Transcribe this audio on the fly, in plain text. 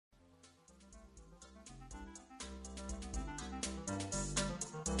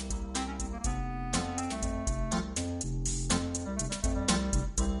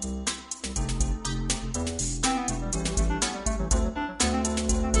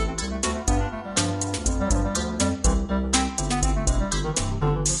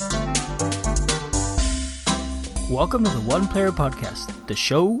Welcome to the One Player Podcast, the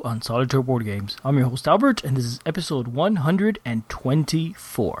show on solitaire board games. I'm your host Albert, and this is episode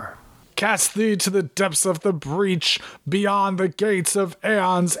 124. Cast thee to the depths of the breach, beyond the gates of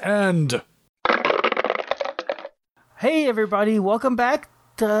Aeon's End. Hey everybody, welcome back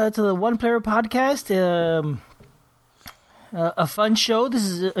to the One Player Podcast. A fun show. This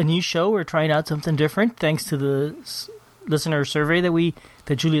is a new show. We're trying out something different, thanks to the listener survey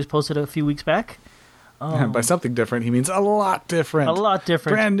that Julius posted a few weeks back. By something different, he means a lot different. A lot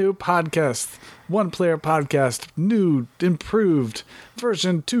different. Brand new podcast. One Player Podcast. New, improved,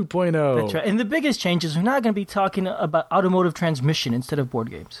 version 2.0. That's right. And the biggest change is we're not going to be talking about automotive transmission instead of board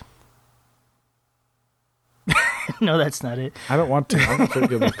games. No, that's not it. I don't want to. I'm not very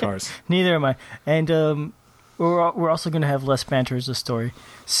good with cars. Neither am I. And we're also going to have less banter as a story.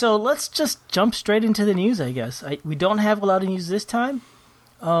 So let's just jump straight into the news, I guess. We don't have a lot of news this time.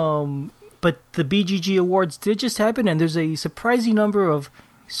 But the BGG Awards did just happen, and there's a surprising number of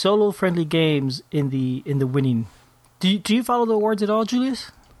solo-friendly games in the winning. Do you follow the awards at all,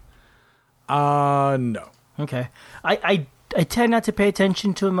 Julius? No. Okay. I tend not to pay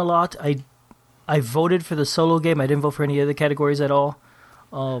attention to them a lot. I voted for the solo game. I didn't vote for any other categories at all.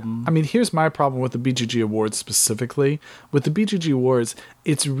 Here's my problem with the BGG Awards specifically. With the BGG Awards,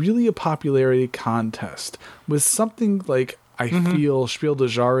 it's really a popularity contest. With something like I feel Spiel des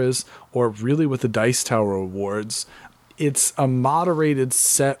Jahres, or really with the Dice Tower Awards, it's a moderated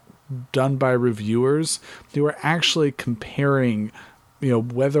set done by reviewers who are actually comparing,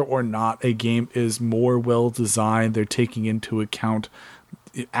 whether or not a game is more well designed. They're taking into account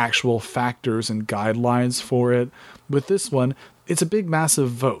actual factors and guidelines for it. With this one, it's a big,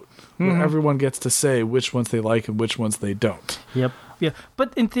 massive vote where everyone gets to say which ones they like and which ones they don't. Yep. Yeah,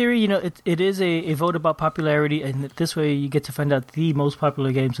 but in theory, it is a vote about popularity, and this way you get to find out the most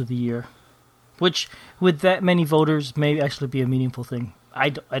popular games of the year, which, with that many voters, may actually be a meaningful thing. I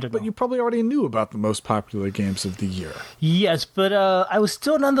don't know. But you probably already knew about the most popular games of the year. Yes, but I was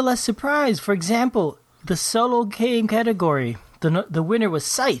still nonetheless surprised. For example, the solo game category, the winner was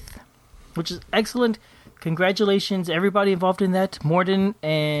Scythe, which is excellent. Congratulations, everybody involved in that. Morden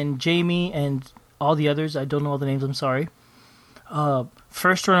and Jamie and all the others. I don't know all the names, I'm sorry.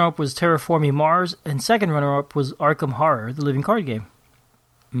 First runner-up was Terraforming Mars, and second runner-up was Arkham Horror, the living card game,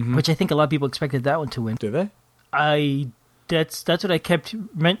 which I think a lot of people expected that one to win. Did they? That's what I kept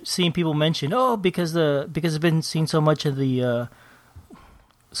seeing people mention. Oh, because I've been seeing so much of the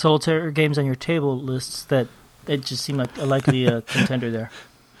solitaire games on your table lists that it just seemed like a likely contender there.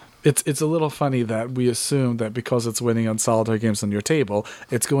 It's a little funny that we assume that because it's winning on solitaire games on your table,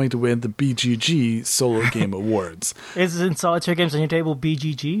 it's going to win the BGG Solo Game Awards. Isn't solitaire games on your table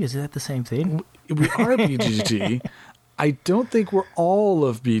BGG? Is that the same thing? We are BGG. I don't think we're all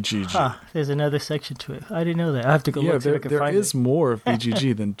of BGG. There's another section to it. I didn't know that. I have to go look so I can find it. There is more of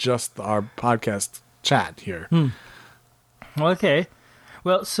BGG than just our podcast chat here. Okay.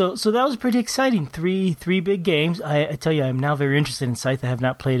 Well, so that was pretty exciting. Three big games. I tell you, I'm now very interested in Scythe. I have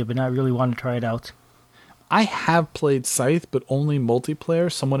not played it, but I really want to try it out. I have played Scythe, but only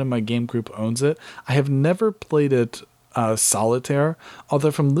multiplayer. Someone in my game group owns it. I have never played it solitaire,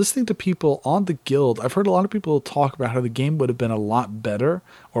 although from listening to people on the guild, I've heard a lot of people talk about how the game would have been a lot better,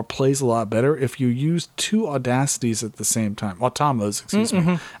 or plays a lot better, if you used two Audacities at the same time. Automos, excuse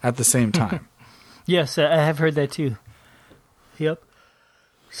me, at the same time. Yes, I have heard that too. Yep.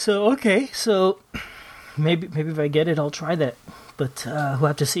 So, okay, maybe if I get it, I'll try that. But we'll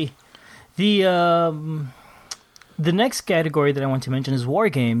have to see. The next category that I want to mention is War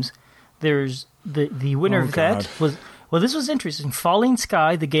Games. There's the winner of that was... Well, this was interesting. Falling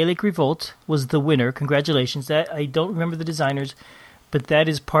Sky, the Gaelic Revolt, was the winner. Congratulations. That I don't remember the designers, but that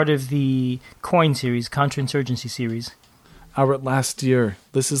is part of the Coin series, Counterinsurgency series. Albert, last year.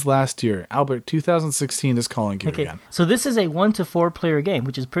 This is last year. Albert, 2016 is calling you again. So this is a 1 to 4 player game,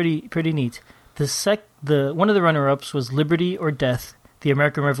 which is pretty neat. The one of the runner-ups was Liberty or Death, the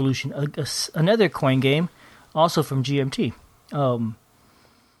American Revolution, another coin game, also from GMT.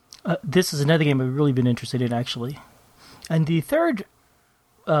 This is another game I've really been interested in, actually. And the third,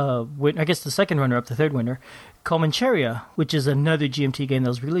 I guess the second runner-up, the third winner, Comancheria, which is another GMT game that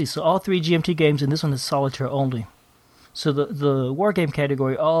was released. So all three GMT games, and this one is solitaire only. So the war game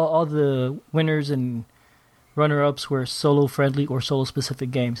category, all the winners and runner-ups were solo-friendly or solo-specific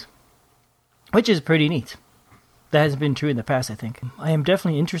games, which is pretty neat. That has been true in the past, I think. I am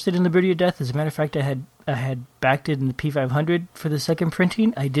definitely interested in Liberty or Death. As a matter of fact, I had backed it in the P500 for the second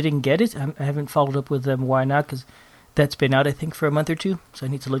printing. I didn't get it. I haven't followed up with them why not, because that's been out, I think, for a month or two, so I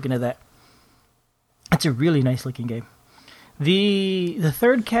need to look into that. It's a really nice-looking game. The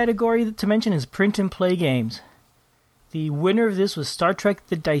third category to mention is print and play games. The winner of this was Star Trek: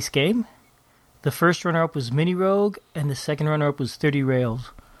 The Dice Game. The first runner-up was Mini Rogue, and the second runner-up was 30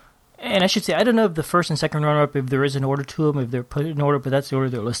 Rails. And I should say, I don't know if the first and second runner-up, if there is an order to them, if they're put in order, but that's the order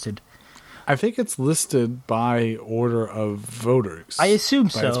they're listed. I think it's listed by order of voters. I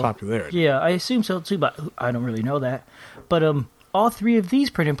assume so. By its popularity. Yeah, I assume so too, but I don't really know that. But all three of these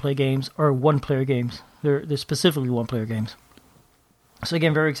print-and-play games are one-player games. They're specifically one-player games. So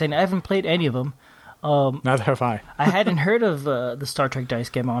again, very exciting. I haven't played any of them. Neither have I. I hadn't heard of the Star Trek Dice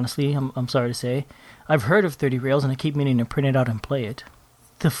Game, honestly. I'm sorry to say. I've heard of 30 Rails, and I keep meaning to print it out and play it.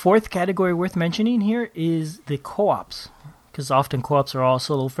 The fourth category worth mentioning here is the co-ops, because often co-ops are all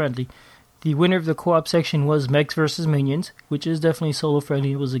solo-friendly. The winner of the co-op section was Mechs vs. Minions, which is definitely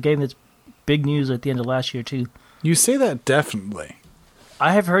solo-friendly. It was a game that's big news at the end of last year, too. You say that definitely.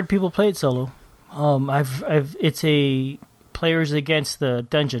 I have heard people play it solo. It's a players against the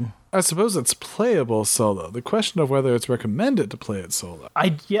dungeon. I suppose it's playable solo. The question of whether it's recommended to play it solo.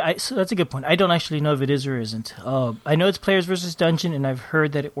 So that's a good point. I don't actually know if it is or isn't. I know it's players versus dungeon, and I've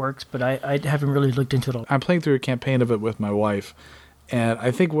heard that it works, but I haven't really looked into it all. I'm playing through a campaign of it with my wife, and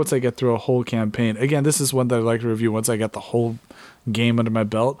I think once I get through a whole campaign, again, this is one that I'd like to review once I get the whole game under my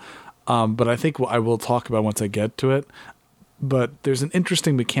belt, but I think I will talk about once I get to it. But there's an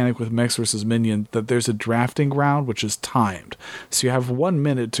interesting mechanic with Mechs vs. Minion that there's a drafting round which is timed. So you have 1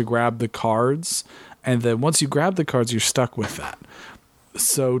 minute to grab the cards, and then once you grab the cards, you're stuck with that.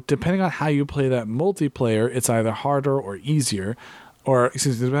 So depending on how you play that multiplayer, it's either harder or easier. Or,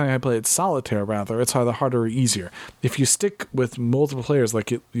 excuse me, depending on how you play it solitaire, rather, it's either harder or easier. If you stick with multiple players,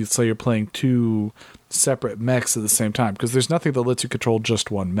 like you say you're playing two separate mechs at the same time, because there's nothing that lets you control just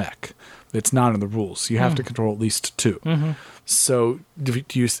one mech. It's not in the rules. You have to control at least two. Mm-hmm. So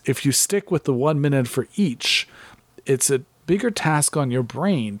if you stick with the 1 minute for each, it's a bigger task on your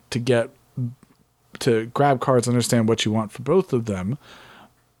brain to grab cards and understand what you want for both of them.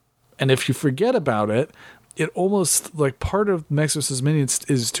 And if you forget about it, it almost, like, part of Mechs vs. Minions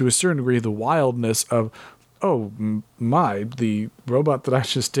is to a certain degree the wildness of, the robot that I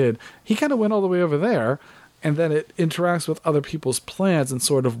just did, he kind of went all the way over there, and then it interacts with other people's plans in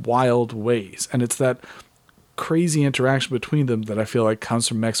sort of wild ways. And it's that crazy interaction between them that I feel like comes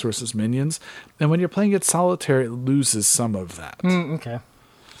from Mechs vs. Minions. And when you're playing it solitaire, it loses some of that. Okay.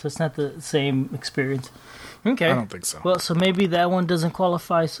 So it's not the same experience. Okay. I don't think so. Well, so maybe that one doesn't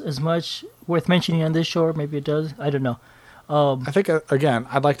qualify as much worth mentioning on this show, or maybe it does. I don't know. I think, again,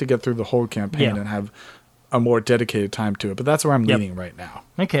 I'd like to get through the whole campaign and have a more dedicated time to it, but that's where I'm leaning right now.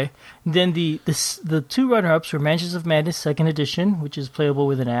 Okay. Then the two runner-ups were Mansions of Madness 2nd Edition, which is playable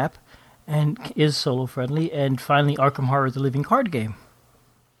with an app and is solo-friendly, and finally Arkham Horror: The Living Card Game.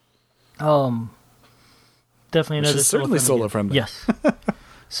 Definitely another which is certainly solo-friendly. Yes.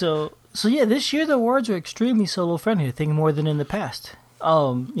 So yeah, this year the awards are extremely solo-friendly, I think more than in the past.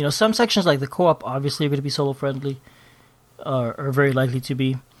 Some sections like the co-op obviously are going to be solo-friendly, are very likely to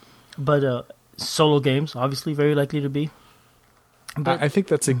be, but solo games obviously very likely to be. But I think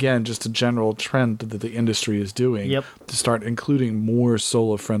that's, again, just a general trend that the industry is doing to start including more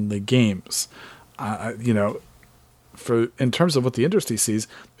solo-friendly games. In terms of what the industry sees,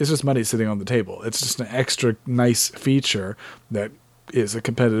 it's just money sitting on the table. It's just an extra nice feature that is a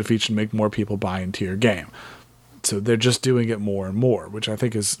competitive feature to make more people buy into your game. So they're just doing it more and more, which I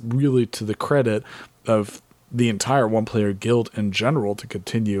think is really to the credit of the entire one-player guild in general to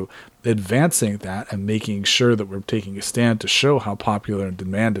continue advancing that and making sure that we're taking a stand to show how popular and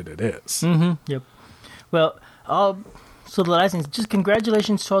demanded it is. Mm-hmm. Yep. Well, so the last thing, just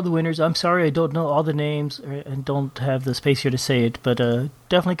congratulations to all the winners. I'm sorry I don't know all the names and don't have the space here to say it, but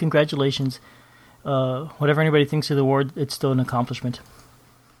definitely congratulations. Whatever anybody thinks of the award, it's still an accomplishment.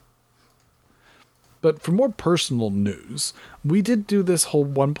 But for more personal news, we did do this whole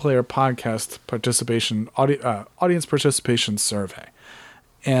one-player podcast participation audience participation survey.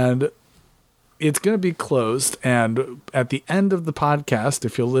 And it's going to be closed, and at the end of the podcast,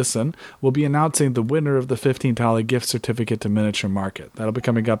 if you'll listen, we'll be announcing the winner of the $15 gift certificate to Miniature Market. That'll be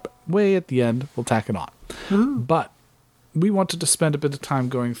coming up way at the end. We'll tack it on. Mm-hmm. But we wanted to spend a bit of time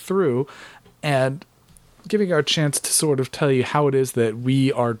going through and giving our chance to sort of tell you how it is that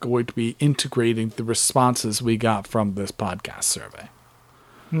we are going to be integrating the responses we got from this podcast survey.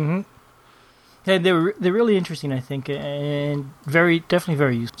 Mm-hmm. Yeah, they're really interesting, I think, and definitely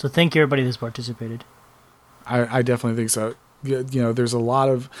very useful. So thank you, everybody that's participated. I definitely think so. There's a lot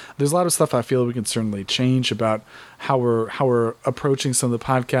of stuff I feel we can certainly change about how we're approaching some of the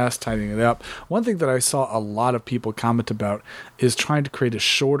podcasts, tidying it up. One thing that I saw a lot of people comment about is trying to create a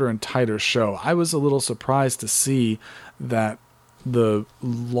shorter and tighter show. I was a little surprised to see that the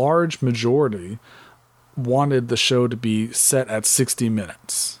large majority wanted the show to be set at 60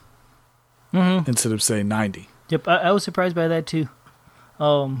 minutes instead of, say, 90. Yep, I was surprised by that too.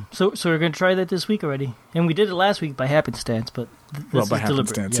 So we're going to try that this week already. And we did it last week by happenstance, but this by is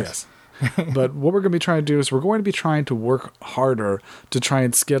deliberate. happenstance, yes. But what we're going to be trying to do is we're going to be trying to work harder to try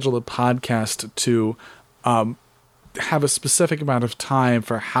and schedule the podcast to have a specific amount of time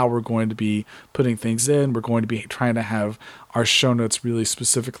for how we're going to be putting things in. We're going to be trying to have our show notes really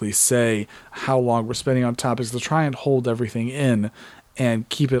specifically say how long we're spending on topics to try and hold everything in and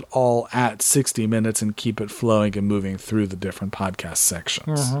keep it all at 60 minutes and keep it flowing and moving through the different podcast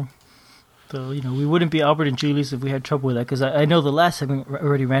sections. So, we wouldn't be Albert and Julius if we had trouble with that, because I know the last segment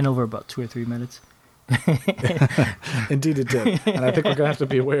already ran over about 2 or 3 minutes. Indeed it did. And I think we're going to have to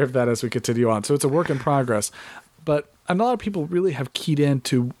be aware of that as we continue on. So it's a work in progress. But a lot of people really have keyed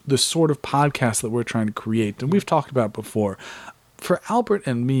into the sort of podcast that we're trying to create. And we've talked about before. For Albert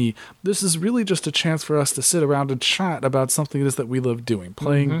and me, this is really just a chance for us to sit around and chat about something it is that we love doing,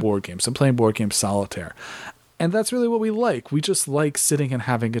 playing board games and playing board game solitaire. And that's really what we like. We just like sitting and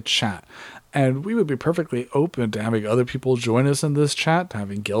having a chat. And we would be perfectly open to having other people join us in this chat, to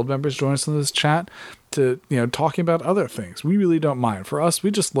having guild members join us in this chat, to, talking about other things. We really don't mind. For us,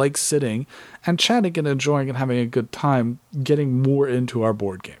 we just like sitting and chatting and enjoying and having a good time getting more into our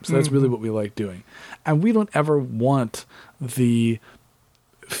board games. That's really what we like doing. And we don't ever want the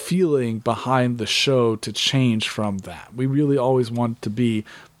feeling behind the show to change from that. We really always want to be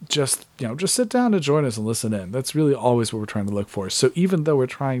just sit down and join us and listen in. That's really always what we're trying to look for. So even though we're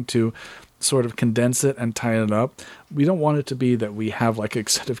trying to sort of condense it and tie it up, we don't want it to be that we have like a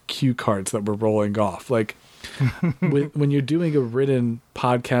set of cue cards that we're rolling off. Like when you're doing a written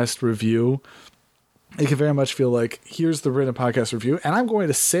podcast review, it can very much feel like, here's the written podcast review, and I'm going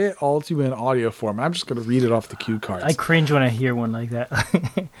to say it all to you in audio form. I'm just going to read it off the cue cards. I cringe when I hear one like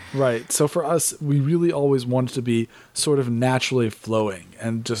that. Right. So for us, we really always want it to be sort of naturally flowing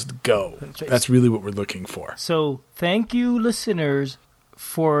and just go. That's really what we're looking for. So thank you, listeners,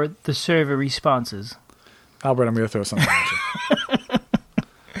 for the survey responses. Albert, I'm going to throw something at you.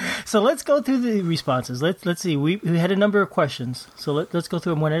 So let's go through the responses. Let's see. We had a number of questions, so let's go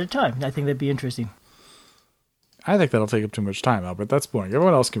through them one at a time. I think that'd be interesting. I think that'll take up too much time, Albert. That's boring.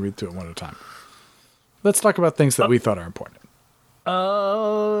 Everyone else can read through it one at a time. Let's talk about things that we thought are important.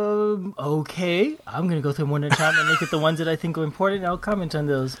 Okay. I'm going to go through them one at a time and look at the ones that I think are important, and I'll comment on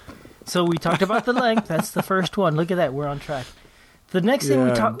those. So we talked about the length. That's the first one. Look at that. We're on track. The next thing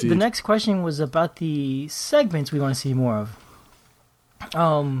the next question was about the segments we want to see more of.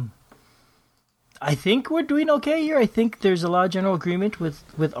 I think we're doing okay here. I think there's a lot of general agreement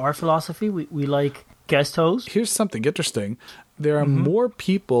with our philosophy. We like guest host. Here's something interesting. There are more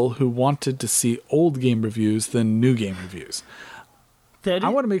people who wanted to see old game reviews than new game reviews. I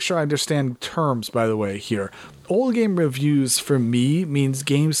want to make sure I understand terms, by the way, here. Old game reviews, for me, means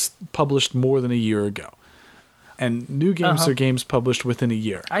games published more than a year ago. And new games are games published within a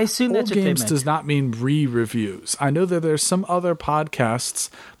year. I assume that's what they meant. Old games does not mean re-reviews. I know that there's some other podcasts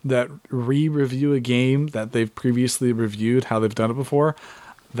that re-review a game that they've previously reviewed, how they've done it before.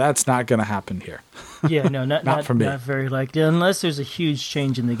 That's not going to happen here. Yeah, no, not for me. Not very likely, unless there's a huge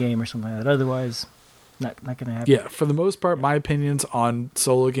change in the game or something like that. Otherwise, not going to happen. Yeah, for the most part, my opinions on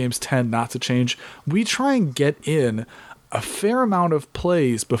solo games tend not to change. We try and get in a fair amount of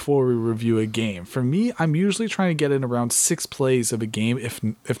plays before we review a game. For me, I'm usually trying to get in around 6 plays of a game,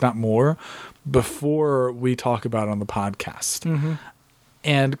 if not more, before we talk about it on the podcast.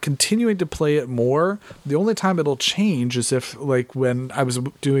 And continuing to play it more, the only time it'll change is if, like, when I was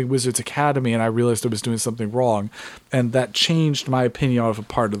doing Wizards Academy and I realized I was doing something wrong, and that changed my opinion of a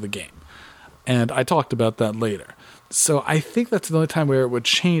part of the game. And I talked about that later. So I think that's the only time where it would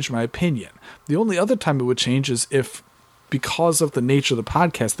change my opinion. The only other time it would change is if, because of the nature of the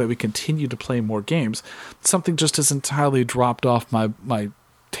podcast, that we continue to play more games, something just has entirely dropped off my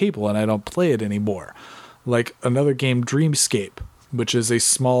table and I don't play it anymore. Like another game, Dreamscape, which is a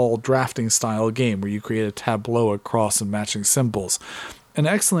small drafting style game where you create a tableau across and matching symbols. An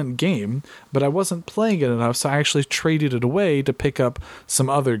excellent game, but I wasn't playing it enough, so I actually traded it away to pick up some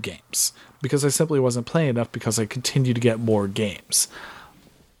other games because I simply wasn't playing enough because I continue to get more games.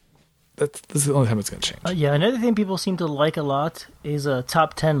 This is the only time it's going to change. Yeah, another thing people seem to like a lot is a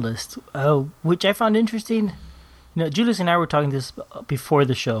top 10 list, which I found interesting. Julius and I were talking this before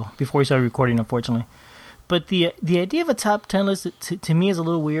the show, before we started recording, unfortunately. But the idea of a top 10 list to me is a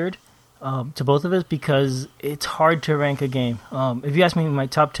little weird, to both of us, because it's hard to rank a game. If you ask me my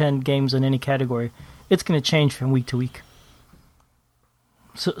top 10 games in any category, it's going to change from week to week.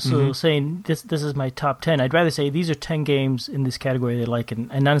 So saying this is my top 10, I'd rather say these are 10 games in this category that I like, and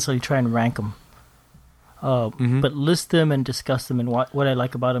not necessarily try and rank them. but list them and discuss them and what I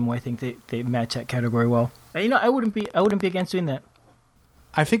like about them. Why I think they match that category well. And, I wouldn't be against doing that.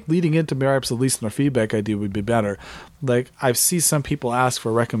 I think leading into Marap's at least in our feedback idea would be better. Like, I see some people ask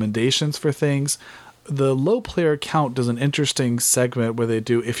for recommendations for things. The low player count does an interesting segment where they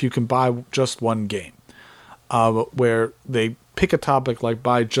do if you can buy just one game, where they pick a topic like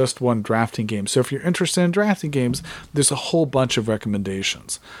buy just one drafting game. So if you're interested in drafting games, there's a whole bunch of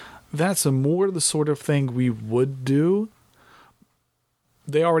recommendations. That's more the sort of thing we would do.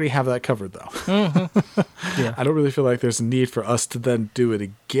 They already have that covered, though. Mm-hmm. Yeah. I don't really feel like there's a need for us to then do it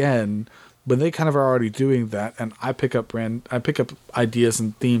again when they kind of are already doing that, and I pick up ideas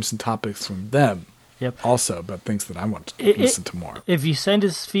and themes and topics from them. Yep. Also about things that I want to listen to more. If you send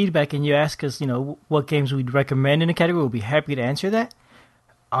us feedback and you ask us, what games we'd recommend in a category, we'll be happy to answer that.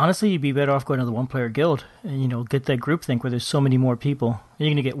 Honestly, you'd be better off going to the one-player guild and, get that groupthink where there's so many more people. And you're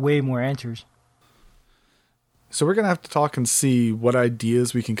going to get way more answers. So we're going to have to talk and see what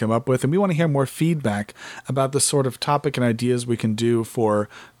ideas we can come up with. And we want to hear more feedback about the sort of topic and ideas we can do for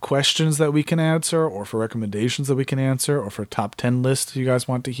questions that we can answer, or for recommendations that we can answer, or for top 10 lists you guys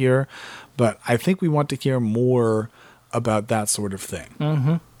want to hear. But I think we want to hear more about that sort of thing.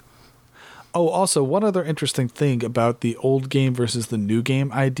 Mm-hmm. Oh, also, one other interesting thing about the old game versus the new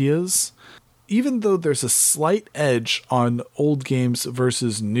game ideas. Even though there's a slight edge on old games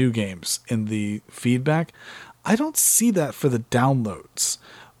versus new games in the feedback, I don't see that for the downloads.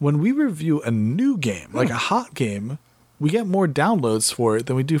 When we review a new game, like a hot game, we get more downloads for it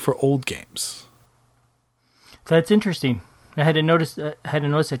than we do for old games. That's interesting. I hadn't noticed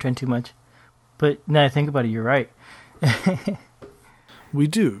that trend too much. But now I think about it, you're right. We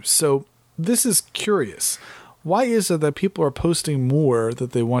do. So this is curious. Why is it that people are posting more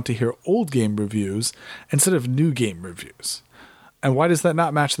that they want to hear old game reviews instead of new game reviews? And why does that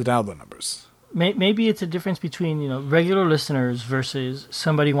not match the download numbers? Maybe it's a difference between, regular listeners versus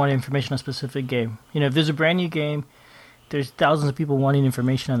somebody wanting information on a specific game. If there's a brand new game, there's thousands of people wanting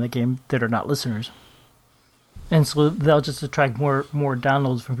information on the game that are not listeners. And so they'll just attract more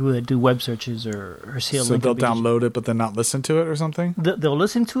downloads from people that do web searches or see a link. So they'll download it but then not listen to it or something? They'll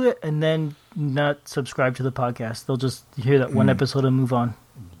listen to it and then not subscribe to the podcast. They'll just hear that one episode and move on.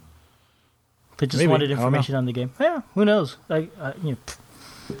 They just wanted information on the game. Yeah, who knows?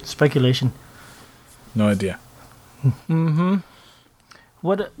 Speculation. No idea. Mm-hmm.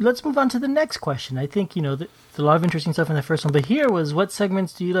 Let's move on to the next question. I think, there's a lot of interesting stuff in the first one. But here was, what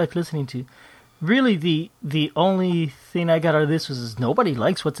segments do you like listening to? Really, the only thing I got out of this was nobody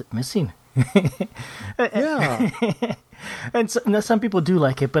likes What's It Missing. Yeah. And some people do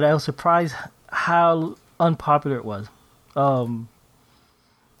like it, but I was surprised how unpopular it was.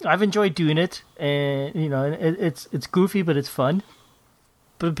 I've enjoyed doing it, and it's goofy, but it's fun.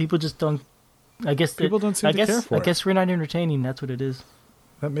 But people just don't. I guess people don't seem to care for it. I guess we're not entertaining. That's what it is.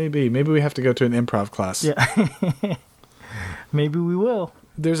 That may be. Maybe we have to go to an improv class. Yeah. Maybe we will.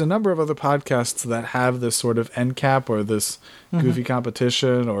 There's a number of other podcasts that have this sort of end cap or this goofy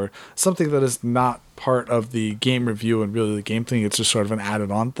competition or something that is not part of the game review and really the game thing. It's just sort of an added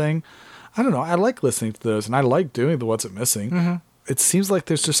on thing. I don't know. I like listening to those, and I like doing the What's It Missing. Mm-hmm. It seems like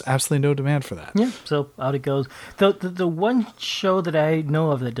there's just absolutely no demand for that. Yeah, so out it goes. The one show that I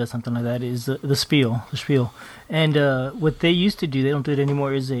know of that does something like that is the Spiel. And what they used to do, they don't do it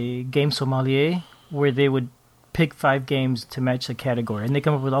anymore, is a game sommelier, where they would pick 5 games to match the category. And they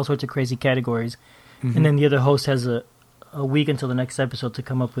come up with all sorts of crazy categories. Mm-hmm. And then the other host has a week until the next episode to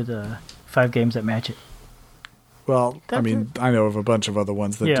come up with 5 games that match it. Well, I know of a bunch of other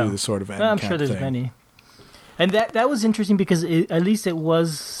ones that do this sort of end cap thing. I'm sure there's many. And that was interesting because at least it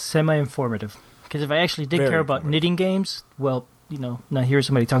was semi-informative. Because if I actually did care about knitting games, well, now here's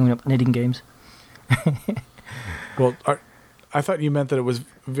somebody talking about knitting games. Well, I thought you meant that it was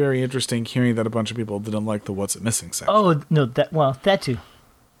very interesting hearing that a bunch of people didn't like the What's It Missing section. Oh, no, that too.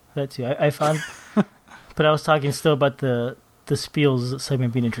 That too. I found... but I was talking still about the Spiels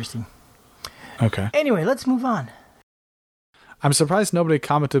segment being interesting. Okay. Anyway, let's move on. I'm surprised nobody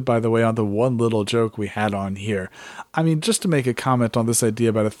commented, by the way, on the one little joke we had on here. I mean, just to make a comment on this idea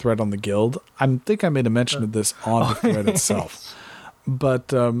about a thread on the guild, I think I made a mention of this on the thread itself.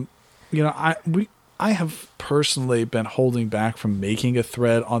 But, I have personally been holding back from making a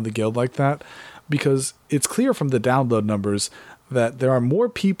thread on the guild like that because it's clear from the download numbers that there are more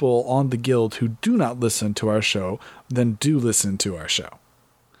people on the guild who do not listen to our show than do listen to our show.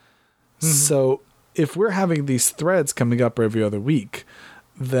 Mm-hmm. So if we're having these threads coming up every other week,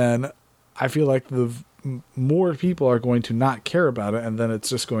 then I feel like the more people are going to not care about it, and then it's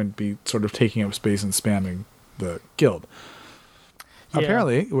just going to be sort of taking up space and spamming the guild.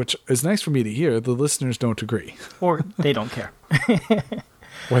 apparently, which is nice for me to hear, the listeners don't agree. Or they don't care.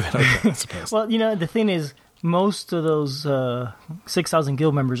 Or they don't care, I suppose. Well, the thing is, most of those 6,000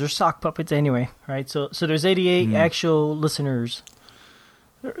 guild members are sock puppets anyway, right? So there's 88 actual listeners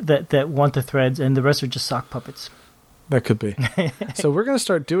that want the threads, and the rest are just sock puppets. That could be. So we're going to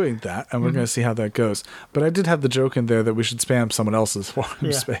start doing that, and we're going to see how that goes. But I did have the joke in there that we should spam someone else's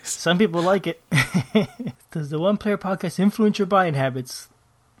forum space. Some people like it. Does the One Player Podcast influence your buying habits?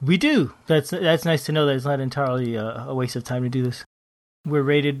 We do. That's nice to know that it's not entirely a waste of time to do this. We're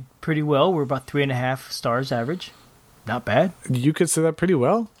rated pretty well. We're about 3.5 stars average. Not bad. You could say that pretty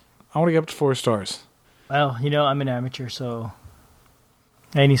well. I want to get up to 4 stars. Well, I'm an amateur, so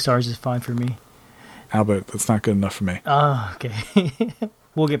any stars is fine for me. Albert, that's not good enough for me. Oh, okay.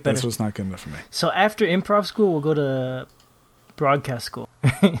 We'll get better. That's what's not good enough for me. So after improv school, we'll go to broadcast school.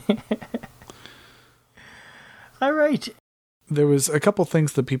 All right. There was a couple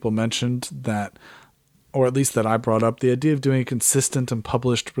things that people mentioned that, or at least that I brought up, the idea of doing a consistent and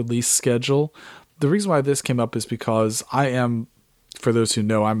published release schedule. The reason why this came up is because I am, for those who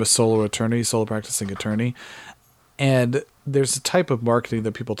know, I'm a solo practicing attorney. And there's a type of marketing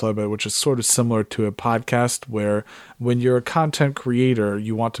that people talk about, which is sort of similar to a podcast, where when you're a content creator,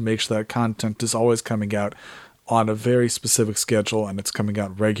 you want to make sure that content is always coming out on a very specific schedule and it's coming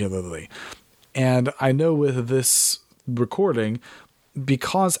out regularly. And I know with this recording,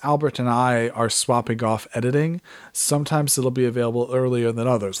 because Albert and I are swapping off editing, sometimes it'll be available earlier than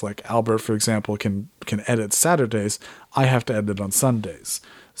others. Like Albert, for example, can edit Saturdays. I have to edit on Sundays.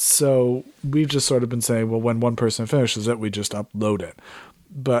 So we've just sort of been saying, well, when one person finishes it, we just upload it.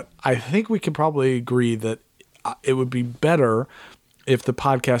 But I think we can probably agree that it would be better if the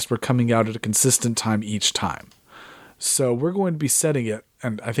podcast were coming out at a consistent time each time. So we're going to be setting it,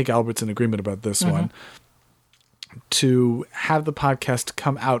 and I think Albert's in agreement about this one, to have the podcast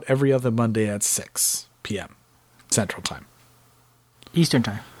come out every other Monday at 6 p.m. Central Time. Eastern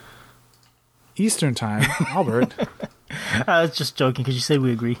Time. Eastern Time, Albert. I was just joking because you said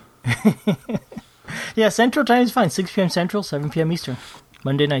we agree. Yeah, Central Time is fine. 6 p.m. Central, 7 p.m. Eastern.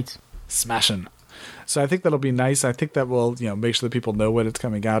 Monday nights. Smashing. So I think that'll be nice. I think that will, make sure that people know when it's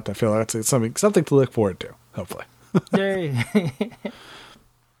coming out. I feel like that's something to look forward to, hopefully. Yay.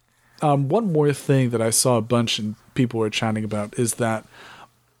 One more thing that I saw a bunch of people were chatting about is that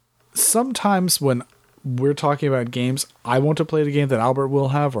sometimes when we're talking about games, I want to play a game that Albert will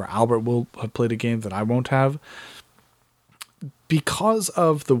have, or Albert will have played a game that I won't have. Because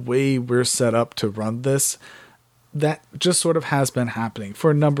of the way we're set up to run this, that just sort of has been happening for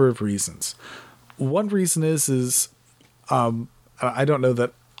a number of reasons. One reason is I don't know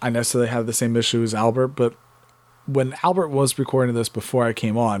that I necessarily have the same issue as Albert, but when Albert was recording this before I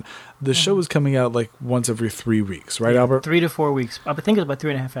came on, the show was coming out like once every 3 weeks, right, Albert? 3 to 4 weeks. I think it's about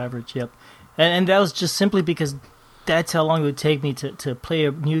 3.5 average, yep. And that was just simply because that's how long it would take me to play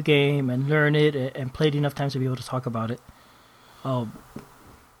a new game and learn it and play it enough times to be able to talk about it.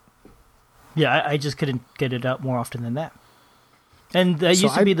 Yeah, I just couldn't get it out more often than that. And that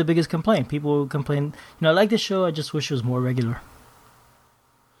used to be the biggest complaint. People would complain, I like this show, I just wish it was more regular.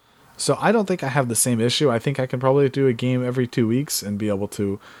 So I don't think I have the same issue. I think I can probably do a game every 2 weeks and be able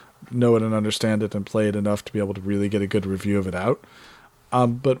to know it and understand it and play it enough to be able to really get a good review of it out.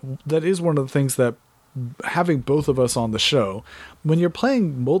 But that is one of the things that having both of us on the show, when you're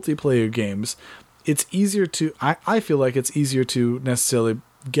playing multiplayer games, it's easier to, I feel like it's easier to necessarily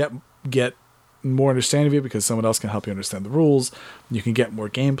get more understanding of it because someone else can help you understand the rules. You can get more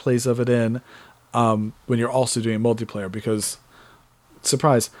gameplays of it in when you're also doing multiplayer because,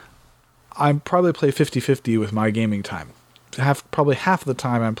 surprise, I probably play 50-50 with my gaming time. Probably half of the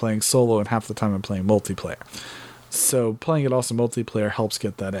time I'm playing solo and half the time I'm playing multiplayer. So playing it also multiplayer helps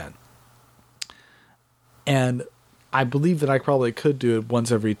get that in. And I believe that I probably could do it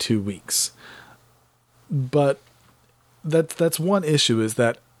once every 2 weeks. But that's one issue is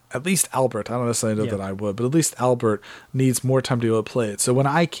that at least Albert, I don't necessarily know that I would, but at least Albert needs more time to be able to play it. So when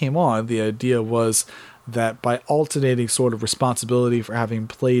I came on, the idea was that by alternating sort of responsibility for having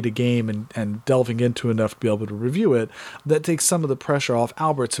played a game and delving into enough to be able to review it, that takes some of the pressure off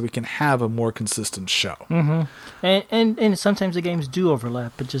Albert so we can have a more consistent show. Mm-hmm. And sometimes the games do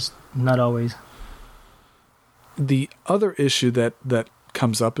overlap, but just not always. The other issue that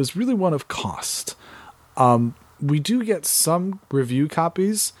comes up is really one of cost. We do get some review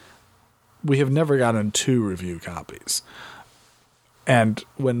copies. We have never gotten 2 review copies. And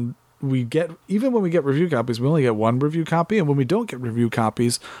when we get review copies, we only get 1 review copy. And when we don't get review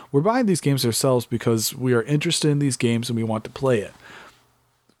copies, we're buying these games ourselves because we are interested in these games and we want to play it.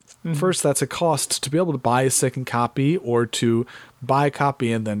 first, that's a cost to be able to buy a second copy or to buy a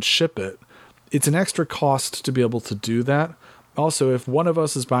copy and then ship it. It's an extra cost to be able to do that. Also, if one of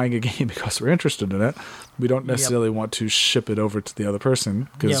us is buying a game because we're interested in it, we don't necessarily want to ship it over to the other person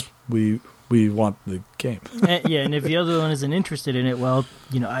because we want the game. And if the other one isn't interested in it, well,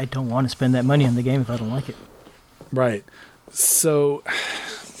 I don't want to spend that money on the game if I don't like it. Right. So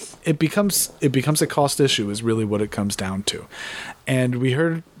it becomes a cost issue is really what it comes down to. And we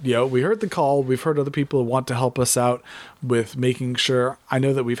heard the call. We've heard other people who want to help us out with making sure. I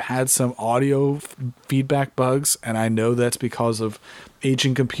know that we've had some audio feedback bugs, and I know that's because of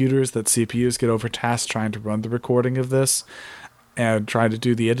aging computers, that CPUs get overtasked trying to run the recording of this and trying to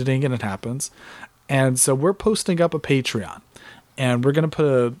do the editing, and it happens. And so we're posting up a Patreon, and we're going to put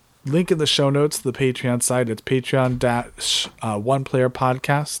a link in the show notes to the Patreon site. It's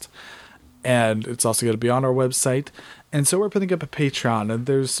Patreon-OnePlayerPodcast, and it's also going to be on our website. And so we're putting up a Patreon, and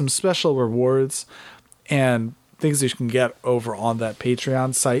there's some special rewards and things that you can get over on that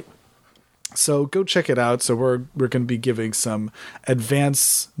Patreon site. So go check it out. So we're going to be giving some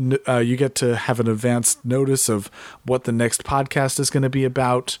advance. You get to have an advanced notice of what the next podcast is going to be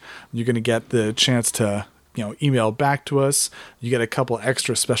about. You're going to get the chance to email back to us. You get a couple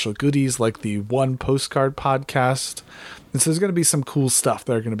extra special goodies like the one postcard podcast. And so there's going to be some cool stuff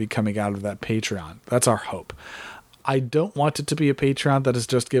that are going to be coming out of that Patreon. That's our hope. I don't want it to be a Patreon that is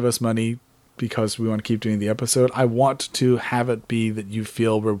just give us money because we want to keep doing the episode. I want to have it be that you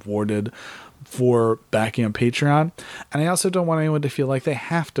feel rewarded for backing on Patreon. And I also don't want anyone to feel like they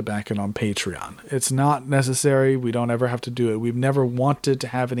have to back it on Patreon. It's not necessary. We don't ever have to do it. We've never wanted to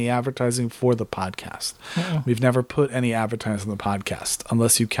have any advertising for the podcast. We've never put any advertising on the podcast,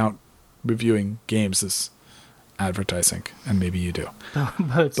 unless you count reviewing games as advertising, and maybe you do.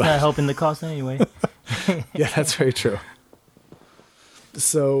 But it's not helping the cost anyway. Yeah, that's very true.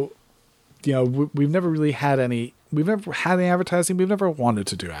 So, we've never really had any. We've never had any advertising. We've never wanted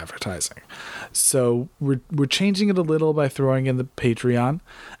to do advertising. So we're changing it a little by throwing in the Patreon,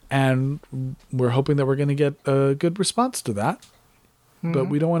 and we're hoping that we're going to get a good response to that. But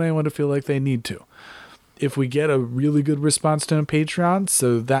we don't want anyone to feel like they need to. If we get a really good response to a Patreon,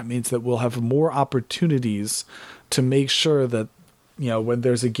 so that means that we'll have more opportunities to make sure that, when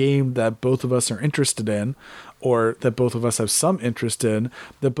there's a game that both of us are interested in, or that both of us have some interest in,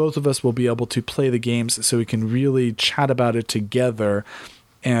 that both of us will be able to play the games so we can really chat about it together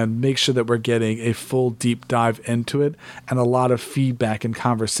and make sure that we're getting a full deep dive into it and a lot of feedback and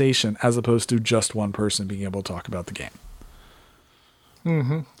conversation, as opposed to just one person being able to talk about the game.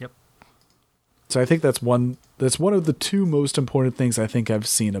 Yep. So I think that's one of the two most important things I think I've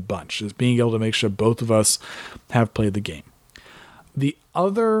seen a bunch, is being able to make sure both of us have played the game. The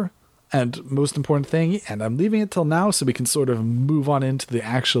other and most important thing, and I'm leaving it till now so we can sort of move on into the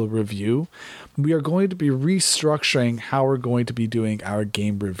actual review, we are going to be restructuring how we're going to be doing our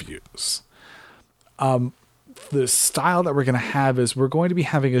game reviews. The style that we're going to have is we're going to be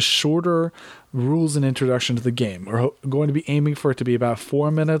having a shorter rules and introduction to the game. We're going to be aiming for it to be about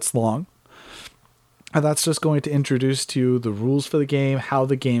 4 minutes long. And that's just going to introduce to you the rules for the game, how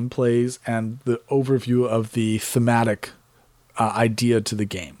the game plays, and the overview of the thematic idea to the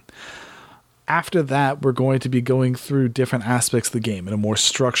game. After that, we're going to be going through different aspects of the game in a more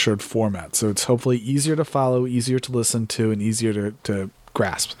structured format. So it's hopefully easier to follow, easier to listen to, and easier to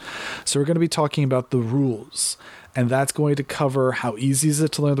grasp. So we're going to be talking about the rules. And that's going to cover how easy is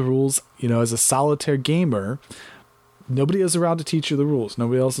it to learn the rules. As a solitaire gamer, nobody is around to teach you the rules.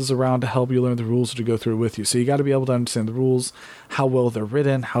 Nobody else is around to help you learn the rules or to go through with you. So you got to be able to understand the rules, how well they're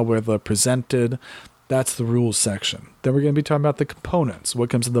written, how well they're presented. That's the rules section. Then we're going to be talking about the components, what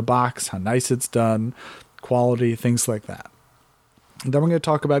comes in the box, how nice it's done, quality, things like that. And then we're going to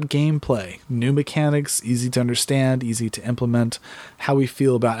talk about gameplay, new mechanics, easy to understand, easy to implement, how we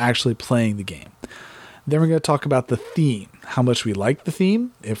feel about actually playing the game. Then we're going to talk about the theme, how much we like the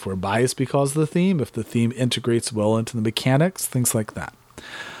theme, if we're biased because of the theme, if the theme integrates well into the mechanics, things like that.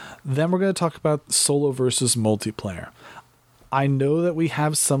 Then we're going to talk about solo versus multiplayer. I know that we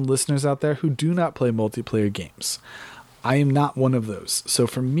have some listeners out there who do not play multiplayer games. I am not one of those. So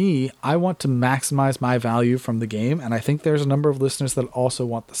for me, I want to maximize my value from the game, and I think there's a number of listeners that also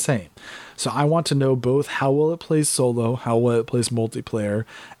want the same. So I want to know both how well it plays solo, how well it plays multiplayer,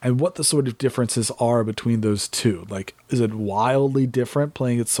 and what the sort of differences are between those two. Like, is it wildly different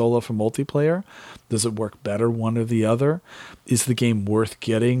playing it solo from multiplayer? Does it work better one or the other? Is the game worth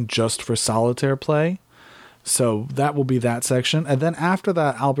getting just for solitaire play? So that will be that section. And then after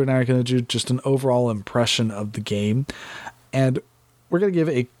that, Albert and I are going to do just an overall impression of the game. And we're going to give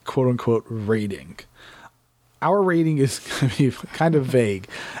a quote-unquote rating. our rating is going to be kind of vague.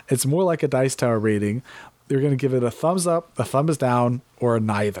 It's more like a Dice Tower rating. They're going to give it a thumbs up, a thumbs down, or a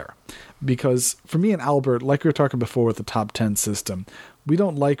neither. Because for me and Albert, like we were talking before with the top 10 system, we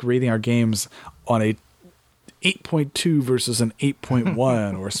don't like rating our games on a 8.2 versus an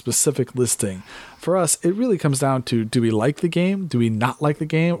 8.1 or a specific listing. For us, it really comes down to, do we like the game? Do we not like the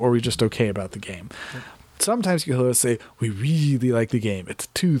game? Or are we just okay about the game? Sometimes you'll hear us say, we really like the game. It's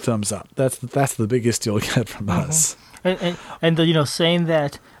 2 thumbs up. That's the biggest you'll get from us. And the, saying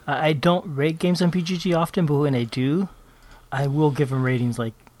that I don't rate games on BGG often, but when I do, I will give them ratings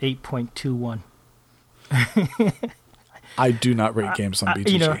like 8.21. I do not rate games on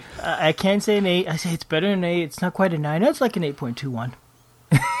BGG. I can't say an 8. I say it's better than an 8. It's not quite a 9. It's like an 8.21.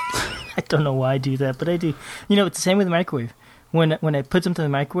 I don't know why I do that, but I do. It's the same with the microwave. When I put something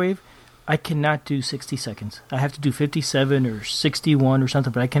in the microwave, I cannot do 60 seconds. I have to do 57 or 61 or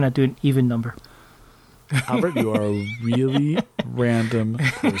something, but I cannot do an even number. Albert, you are a really random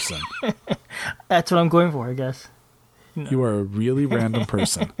person. That's what I'm going for, I guess. You are a really random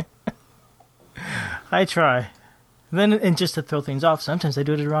person. I try. Then, and just to throw things off, sometimes I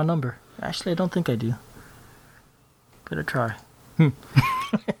do it at a wrong number. Actually, I don't think I do. But I try.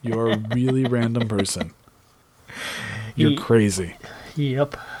 You are a really random person. You're crazy.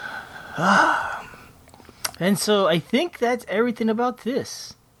 Yep. And so I think that's everything about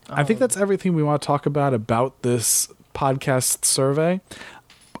this. I think that's everything we want to talk about this podcast survey.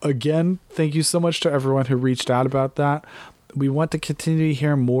 Again, thank you so much to everyone who reached out about that. We want to continue to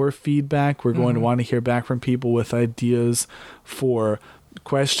hear more feedback. We're going to want to hear back from people with ideas for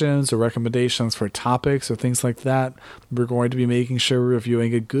questions or recommendations for topics or things like that. We're going to be making sure we're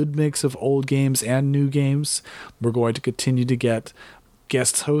reviewing a good mix of old games and new games. We're going to continue to get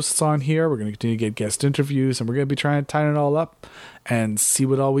guest hosts on here. We're going to continue to get guest interviews, and we're going to be trying to tighten it all up and see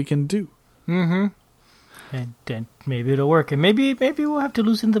what all we can do. Mm-hmm. And then maybe it'll work. And maybe we'll have to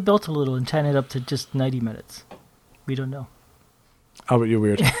loosen the belt a little and tighten it up to just 90 minutes. We don't know. Oh, but you're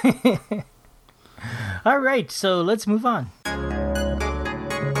weird. All right, so let's move on.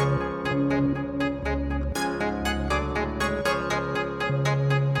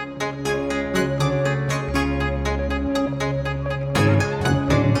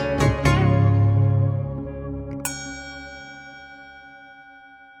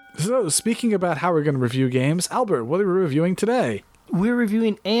 So, speaking about how we're going to review games, Albert, what are we reviewing today? We're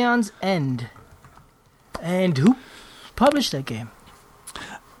reviewing Aeon's End. And who published that game?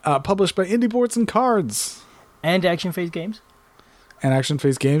 Published by Indie Boards and Cards. And Action Phase Games. And Action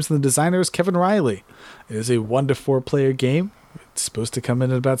Phase Games, and the designer is Kevin Riley. It is a 1 to 4 player game. It's supposed to come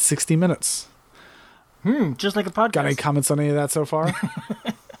in about 60 minutes. Just like a podcast. Got any comments on any of that so far?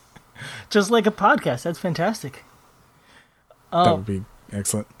 Just like a podcast. That's fantastic. That would be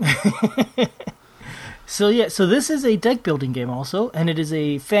excellent. So this is a deck building game also, and it is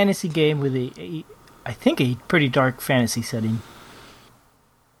a fantasy game with I think a pretty dark fantasy setting.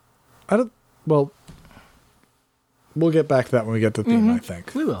 We'll get back to that when we get to the theme, I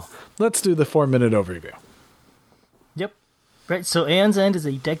think. We will. Let's do the 4-minute overview. Yep. Right, so Aeon's End is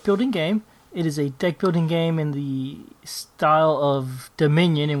a deck building game. It is a deck building game in the style of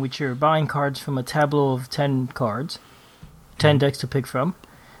Dominion, in which you're buying cards from a tableau of 10 cards. 10 decks to pick from.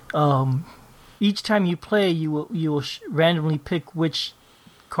 Each time you play, you will randomly pick which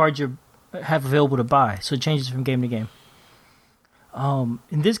cards you have available to buy. So it changes from game to game.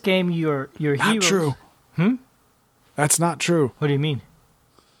 In this game, your heroes... Not true. That's not true. What do you mean?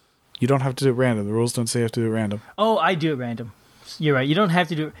 You don't have to do it random. The rules don't say you have to do it random. Oh, I do it random. You're right. You don't have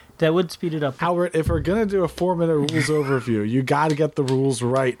to do it. That would speed it up. Albert, if we're going to do a 4-minute rules overview, you got to get the rules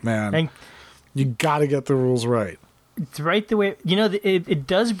right, man. You got to get the rules right. It's right the way... it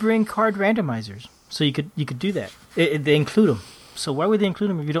does bring card randomizers. So you could do that. They include them. So why would they include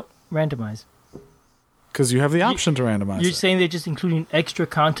them if you don't randomize? Because you have the option to randomize. You're saying they're just including extra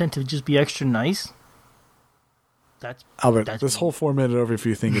content to just be extra nice? Albert, this whole 4-minute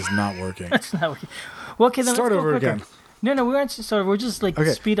overview thing is not working. That's not working. Well, okay, then start let's go over quicker. again. No, we aren't start. We're just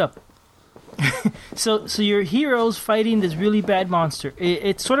speed up. So your heroes fighting this really bad monster.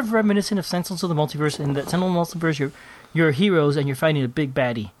 It's sort of reminiscent of Sentinels of the Multiverse. In that Sentinels of the Multiverse, you're heroes and you're fighting a big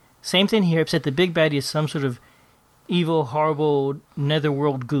baddie. Same thing here, except the big baddie is some sort of evil, horrible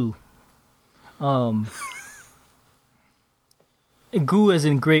netherworld goo. Goo as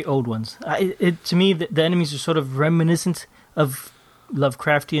in great old ones. To me, the enemies are sort of reminiscent of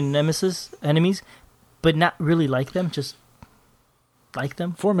Lovecraftian Nemesis enemies, but not really like them, just like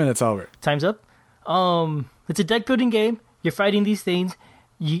them. 4 minutes, Albert. Time's up. It's a deck building game. You're fighting these things.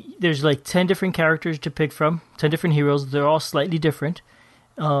 There's like 10 different characters to pick from, 10 different heroes. They're all slightly different.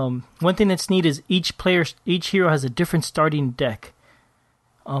 One thing that's neat is each hero has a different starting deck.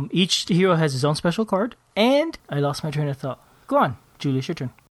 Each hero has his own special card, and I lost my train of thought. Go on, Julius, your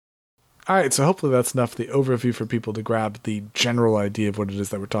turn. All right, so hopefully that's enough the overview for people to grab the general idea of what it is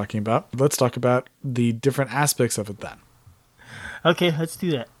that we're talking about. Let's talk about the different aspects of it then. Okay, let's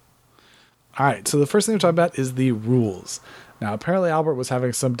do that. All right, so the first thing we're talking about is the rules. Now, apparently Albert was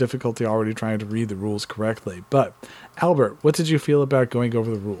having some difficulty already trying to read the rules correctly. But, Albert, what did you feel about going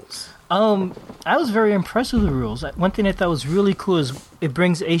over the rules? I was very impressed with the rules. One thing I thought was really cool is it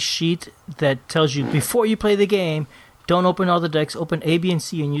brings a sheet that tells you before you play the game, don't open all the decks, open A, B, and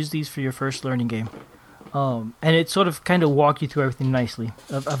C, and use these for your first learning game. And it sort of kind of walk you through everything nicely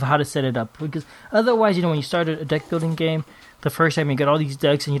of how to set it up. Because otherwise, when you start a deck building game, the first time you get all these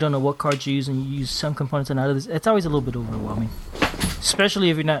decks and you don't know what cards you use and you use some components and others, it's always a little bit overwhelming. Especially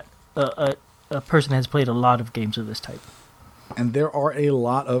if you're not a person that has played a lot of games of this type. And there are a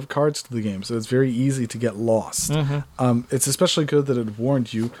lot of cards to the game, so it's very easy to get lost. It's especially good that it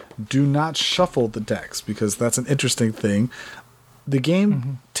warned you, do not shuffle the decks, because that's an interesting thing. The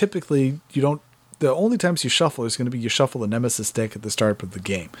game, typically, the only times you shuffle is going to be you shuffle a Nemesis deck at the start of the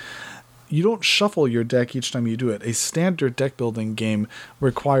game. You don't shuffle your deck each time you do it. A standard deck building game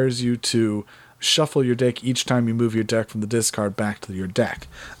requires you to shuffle your deck each time you move your deck from the discard back to your deck.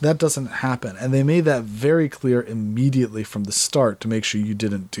 That doesn't happen, and they made that very clear immediately from the start to make sure you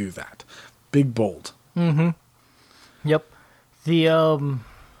didn't do that. Big bold. Yep.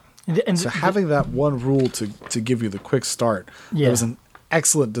 Having that one rule to give you the quick start, that was an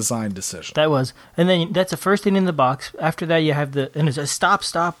excellent design decision. That was. And then that's the first thing in the box. After that, you have and it says, stop,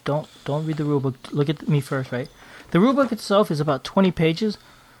 don't read the rulebook. Look at me first, right? The rulebook itself is about 20 pages.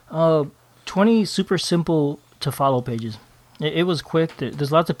 20 super simple to follow pages. It was quick.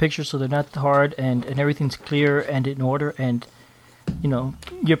 There's lots of pictures, so they're not hard, and everything's clear and in order, and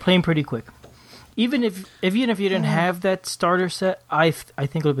you're playing pretty quick. Even if you didn't have that starter set, I think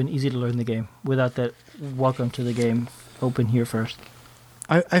it would have been easy to learn the game without that welcome to the game, open here first.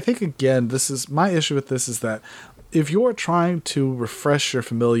 I think, again, this is my issue with this, is that if you're trying to refresh your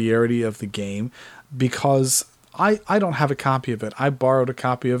familiarity of the game, because I don't have a copy of it. I borrowed a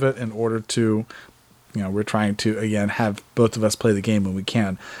copy of it in order to, we're trying to, again, have both of us play the game when we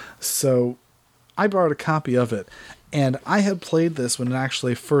can. So I borrowed a copy of it, and I had played this when it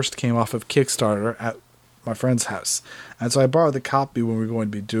actually first came off of Kickstarter at my friend's house. And so I borrowed the copy when we were going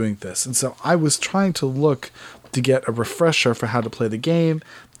to be doing this. And so I was trying to look to get a refresher for how to play the game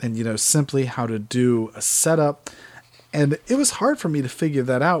and, simply how to do a setup. And it was hard for me to figure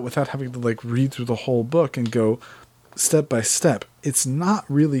that out without having to read through the whole book and go step by step. It's not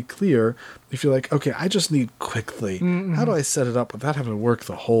really clear if you're like, okay, I just need quickly. How do I set it up without having to work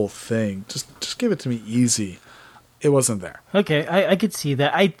the whole thing? Just give it to me easy. It wasn't there. Okay, I could see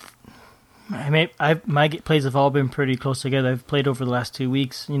that. My plays have all been pretty close together. I've played over the last 2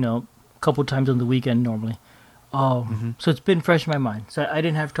 weeks, a couple times on the weekend normally. So it's been fresh in my mind. So I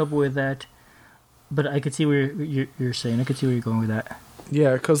didn't have trouble with that. But I could see where you're saying. I could see where you're going with that.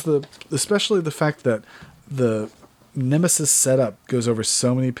 Yeah, because especially the fact that the Nemesis setup goes over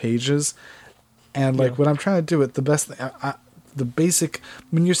so many pages, and when I'm trying to do it, the best thing, the basic,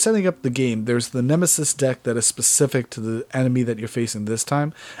 when you're setting up the game, there's the Nemesis deck that is specific to the enemy that you're facing this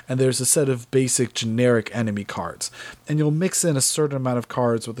time, and there's a set of basic generic enemy cards, and you'll mix in a certain amount of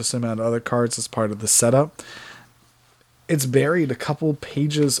cards with a certain amount of other cards as part of the setup. It's buried a couple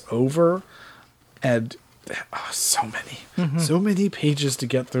pages over. And so many pages to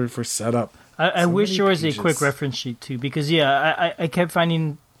get through for setup. I wish there was a quick reference sheet too, because I kept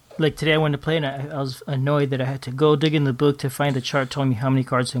finding, today I wanted to play and I was annoyed that I had to go dig in the book to find the chart telling me how many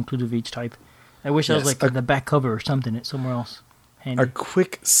cards to include of each type. I wish I was on the back cover or something, somewhere else. Handy. A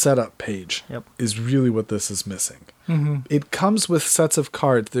quick setup page is really what this is missing. It comes with sets of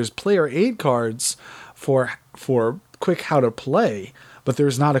cards. There's player aid cards for quick how to play, but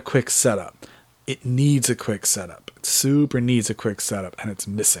there's not a quick setup. It needs a quick setup. It super needs a quick setup, and it's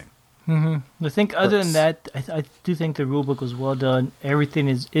missing. I think other than that, I do think the rulebook was well done. Everything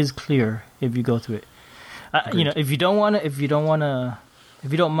is clear if you go through it. If you don't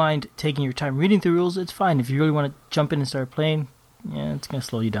mind taking your time reading the rules, it's fine. If you really want to jump in and start playing, it's going to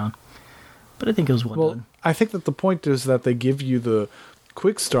slow you down. But I think it was well done. I think that the point is that they give you the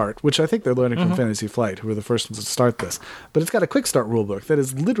quick start, which I think they're learning from Fantasy Flight, who were the first ones to start this. But it's got a quick start rulebook that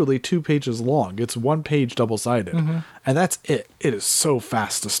is literally 2 pages long. It's 1 page double-sided. And that's it. It is so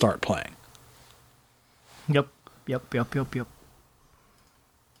fast to start playing. Yep. You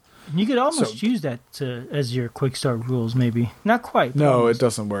could almost use that as your quick start rules, maybe. Not quite. No, it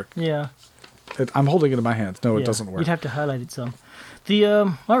doesn't work. Yeah. I'm holding it in my hands. No, it doesn't work. You'd have to highlight it some. The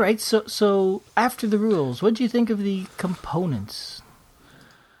all right. So after the rules, what do you think of the components?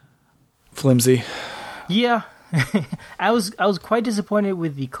 Flimsy. Yeah, I was quite disappointed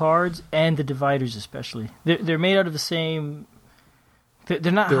with the cards and the dividers, especially. They're made out of the same.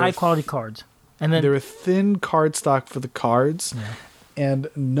 They're not high quality cards, and then they're a thin card stock for the cards, and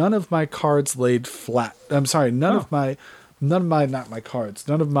none of my cards laid flat. I'm sorry, none of my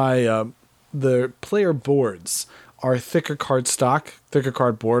the player boards are thicker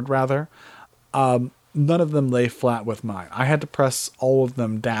cardboard rather. None of them lay flat with mine. I had to press all of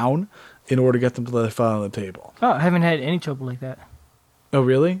them down in order to get them to lay flat on the table. Oh, I haven't had any trouble like that. Oh,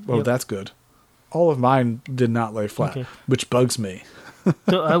 really? Well, Yep. that's good. All of mine did not lay flat, which bugs me.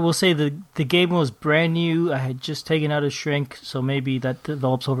 So I will say the game was brand new. I had just taken out a shrink, so maybe that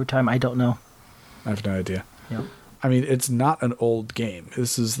develops over time. I don't know. I have no idea. Yep. I mean, it's not an old game.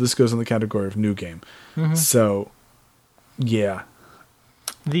 This goes in the category of new game. Mm-hmm. So, yeah.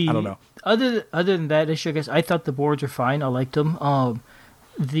 I don't know. Other than that issue, I guess I thought the boards were fine. I liked them.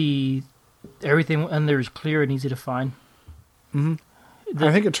 Everything in there is clear and easy to find. Mm-hmm.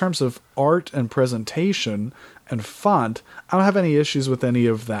 I think in terms of art and presentation and font, I don't have any issues with any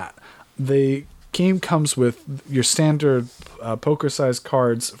of that. The game comes with your standard poker-sized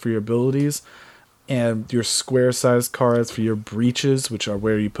cards for your abilities and your square-sized cards for your breaches, which are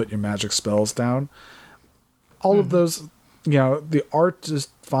where you put your magic spells down. All of those, the art is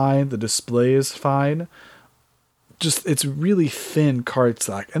fine, the display is fine. Just, it's really thin card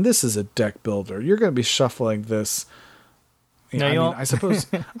stock. And this is a deck builder. You're going to be shuffling this. I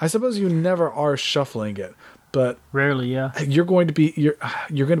suppose you never are shuffling it, but rarely, yeah. You're going to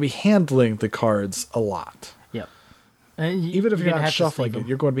be handling the cards a lot. Yep. Even if you're not shuffling it,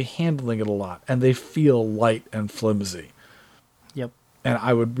 you're going to be handling it a lot, and they feel light and flimsy. Yep. And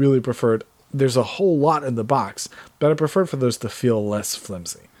I would really prefer it. There's a whole lot in the box, but I prefer for those to feel less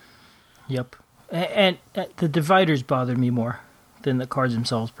flimsy. Yep. And the dividers bothered me more than the cards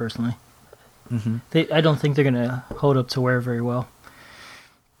themselves, personally. Mm-hmm. I don't think they're going to hold up to wear very well.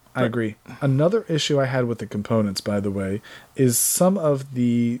 I agree. Another issue I had with the components, by the way, is some of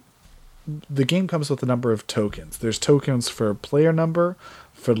the game comes with a number of tokens. There's tokens for player number,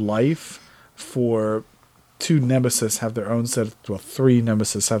 for life, for 2 nemesis have their own set of, 3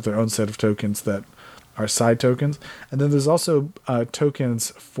 nemesis have their own set of tokens that are side tokens. And then there's also tokens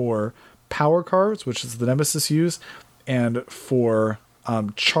for power cards, which is the nemesis use, and for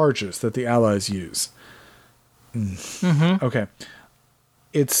charges that the allies use. Mm-hmm. Okay.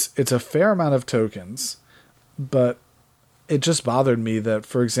 It's a fair amount of tokens, but it just bothered me that,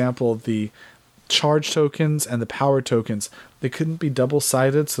 for example, the charge tokens and the power tokens, they couldn't be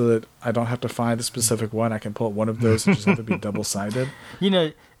double-sided so that I don't have to find a specific one. I can pull out one of those and just have to be double-sided.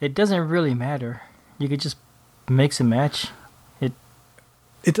 It doesn't really matter. You could just mix and match.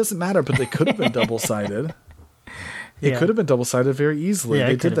 It doesn't matter, but they could have been double-sided. It could have been double-sided very easily.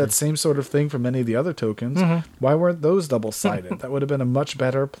 They did that same sort of thing for many of the other tokens. Mm-hmm. Why weren't those double-sided? That would have been a much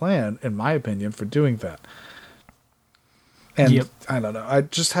better plan, in my opinion, for doing that. And I don't know. I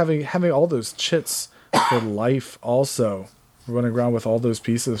just having all those chits for life also, running around with all those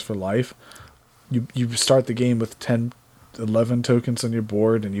pieces for life. You start the game with 10, 11 tokens on your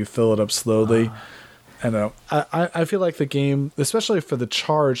board, and you fill it up slowly. I know. I feel like the game, especially for the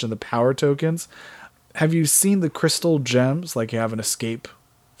charge and the power tokens, have you seen the crystal gems, like you have an escape,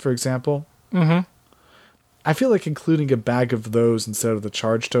 for example? Mm-hmm. I feel like including a bag of those instead of the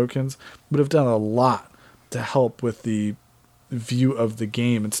charge tokens would have done a lot to help with the view of the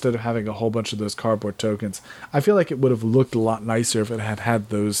game instead of having a whole bunch of those cardboard tokens. I feel like it would have looked a lot nicer if it had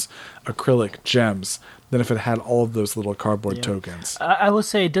those acrylic gems than if it had all of those little cardboard tokens. I will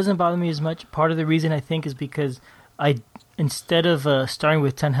say it doesn't bother me as much. Part of the reason I think is because instead of starting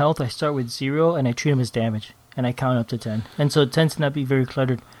with 10 health, I start with 0 and I treat them as damage and I count up to 10. And so it tends to not be very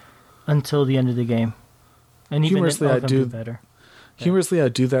cluttered until the end of the game. And even humorously, I do better. Humorously, I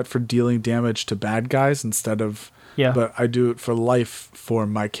do that for dealing damage to bad guys instead of. Yeah. But I do it for life for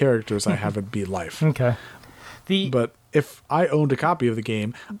my characters. I have it be life. Okay. But if I owned a copy of the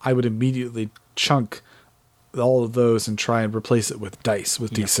game, I would immediately chunk all of those and try and replace it with dice,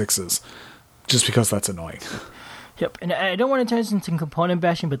 with D6s, just because that's annoying. Yep. And I don't want to turn this into component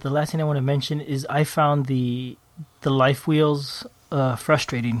bashing, but the last thing I want to mention is I found the life wheels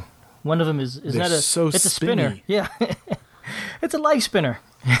frustrating. One of them is not it's a spinner. Yeah. It's a life spinner.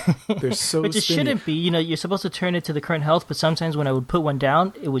 They're so Which it shouldn't be. You're supposed to turn it to the current health, but sometimes when I would put one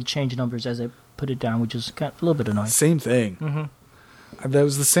down, it would change numbers as I put it down, which is kind of a little bit annoying. Same thing. Mm-hmm. That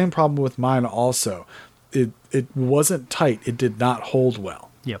was the same problem with mine also. It wasn't tight. It did not hold well.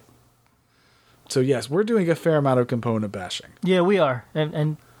 Yep. So yes, we're doing a fair amount of component bashing. Yeah, we are,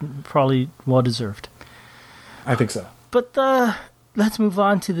 and probably well deserved. I think so. But let's move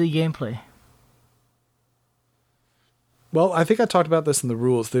on to the gameplay. Well, I think I talked about this in the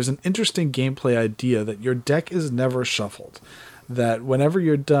rules. There's an interesting gameplay idea that your deck is never shuffled. That whenever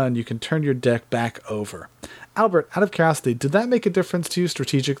you're done, you can turn your deck back over. Albert, out of curiosity, did that make a difference to you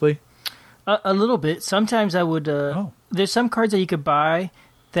strategically? A little bit. Sometimes I would... There's some cards that you could buy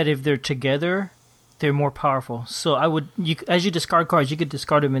that if they're together, they're more powerful. So I would... as you discard cards, you could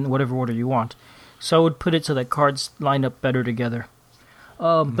discard them in whatever order you want. So I would put it so that cards line up better together.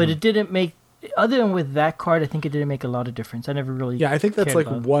 But it didn't make... Other than with that card, I think it didn't make a lot of difference. I never really... Yeah, I think that's like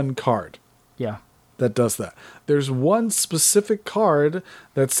one card. Yeah. That does that. There's one specific card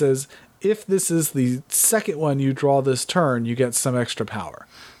that says, if this is the second one you draw this turn, you get some extra power.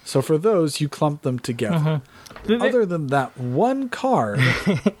 So for those, you clump them together. Other than that one card...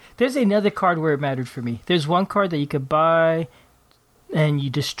 There's another card where it mattered for me. There's one card that you could buy and you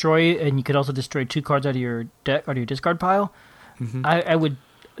destroy it, and you could also destroy 2 cards out of your deck, out of your discard pile. I would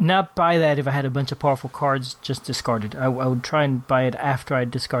not buy that if I had a bunch of powerful cards just discarded. I would try and buy it after I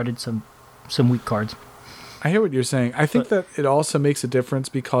discarded some weak cards. I hear what you're saying. I think that it also makes a difference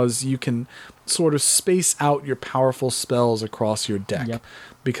because you can sort of space out your powerful spells across your deck. Yep.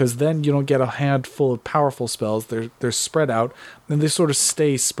 Because then you don't get a handful of powerful spells. They're spread out, and they sort of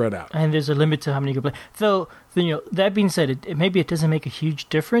stay spread out. And there's a limit to how many you can play. Though, that being said, maybe it doesn't make a huge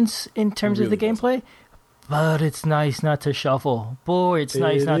difference in terms of the gameplay, but it's nice not to shuffle. Boy, it's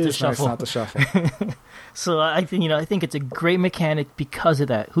nice not to shuffle. Nice not to shuffle. So I think it's a great mechanic because of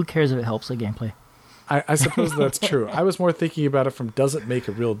that. Who cares if it helps the gameplay? I suppose that's true. I was more thinking about it from does it make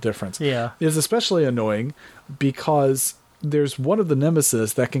a real difference? Yeah. It's especially annoying because there's one of the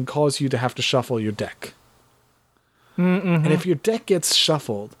nemesis that can cause you to have to shuffle your deck. And if your deck gets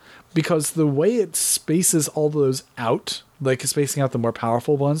shuffled, because the way it spaces all those out, like spacing out the more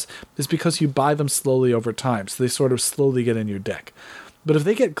powerful ones, is because you buy them slowly over time. So they sort of slowly get in your deck. But if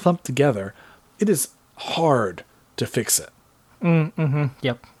they get clumped together, it is hard to fix it.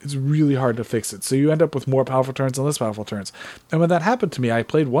 Yep. It's really hard to fix it. So you end up with more powerful turns and less powerful turns. And when that happened to me, I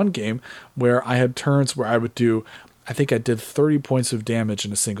played one game where I had turns where I would do, I think I did 30 points of damage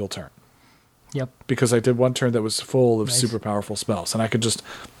in a single turn. Yep. Because I did one turn that was full of super powerful spells. And I could just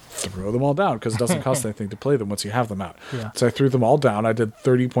throw them all down because it doesn't cost anything to play them once you have them out. Yeah. So I threw them all down. I did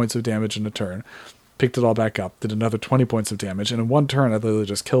 30 points of damage in a turn. Picked it all back up. Did another 20 points of damage. And in one turn, I literally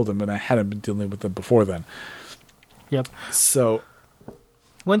just killed them. And I hadn't been dealing with them before then. Yep. So...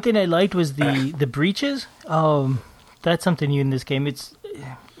 One thing I liked was the breaches. That's something new in this game.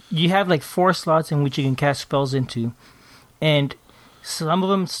 You have like 4 slots in which you can cast spells into, and some of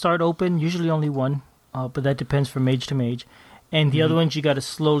them start open. Usually only one, but that depends from mage to mage. And the other ones you got to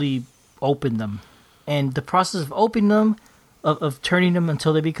slowly open them. And the process of opening them, of turning them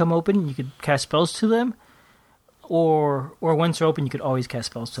until they become open, you could cast spells to them, or once they're open, you could always cast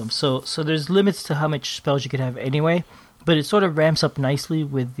spells to them. So there's limits to how much spells you could have anyway. But it sort of ramps up nicely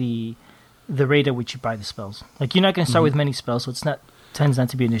with the rate at which you buy the spells. Like, you're not going to start with many spells, so tends not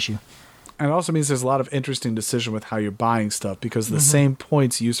to be an issue. And it also means there's a lot of interesting decision with how you're buying stuff, because the same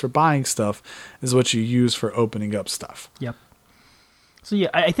points used for buying stuff is what you use for opening up stuff. Yep. So yeah,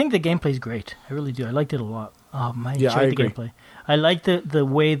 I think the gameplay's great. I really do. I liked it a lot. I enjoyed the gameplay. I like the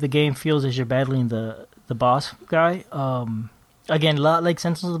way the game feels as you're battling the boss guy. Again, a lot like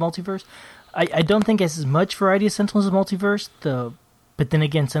Sentinels of the Multiverse. I don't think it's as much variety as Sentinels of the Multiverse, but then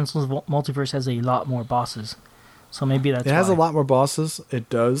again, Sentinels of the Multiverse has a lot more bosses. So maybe that's why. It has a lot more bosses. It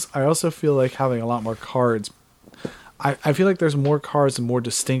does. I also feel like having a lot more cards. I feel like there's more cards and more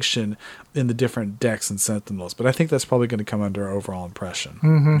distinction in the different decks in Sentinels, but I think that's probably going to come under our overall impression,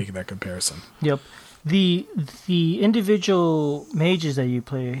 making that comparison. Yep. The individual mages that you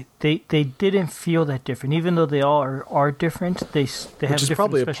play, they didn't feel that different, even though they all are different. They have which is different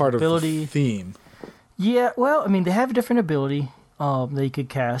probably a special part ability. of the theme. Yeah, well, I mean, they have a different ability that you could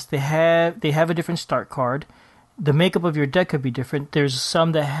cast. They have a different start card. The makeup of your deck could be different. There's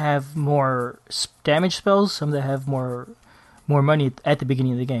some that have more damage spells, some that have more money at the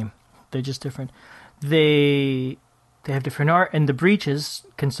beginning of the game. They're just different. They have different art, and the breaches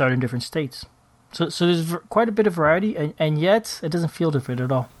can start in different states. So there's quite a bit of variety, and yet it doesn't feel different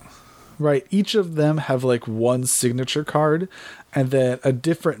at all. Right. Each of them have like one signature card, and then a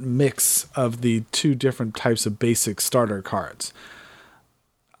different mix of the 2 different types of basic starter cards.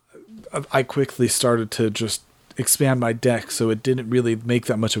 I quickly started to just expand my deck, so it didn't really make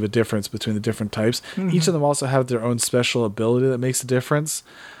that much of a difference between the different types. Each of them also have their own special ability that makes a difference.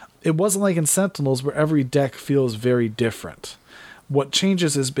 It wasn't like in Sentinels where every deck feels very different. What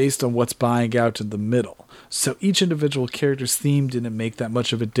changes is based on what's buying out in the middle. So each individual character's theme didn't make that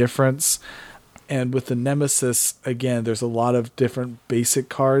much of a difference. And with the Nemesis, again, there's a lot of different basic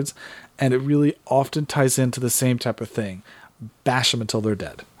cards, and it really often ties into the same type of thing. Bash them until they're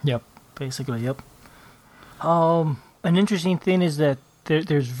dead. Yep, basically, yep. An interesting thing is that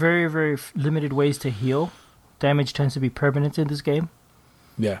there's very, very limited ways to heal. Damage tends to be permanent in this game.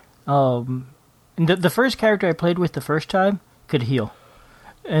 Yeah. And the first character I played with the first time could heal.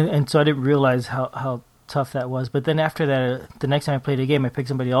 And so I didn't realize how tough that was. But then after that, the next time I played a game, I picked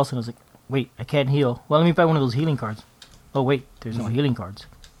somebody else, and I was like, wait, I can't heal. Well, let me buy one of those healing cards. Oh, wait, there's no healing cards.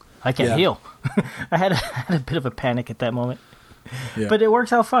 I can't heal. I had a bit of a panic at that moment. Yeah. But it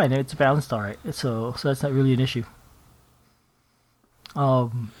works out fine. It's balanced all right. So that's not really an issue.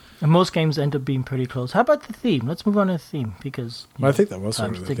 And most games end up being pretty close. How about the theme? Let's move on to the theme because I think that was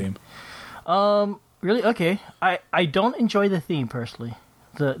sort of the theme. Really? Okay. I don't enjoy the theme personally.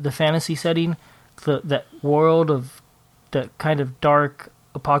 The fantasy setting, that world of that kind of dark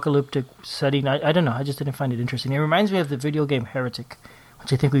apocalyptic setting. I don't know. I just didn't find it interesting. It reminds me of the video game Heretic,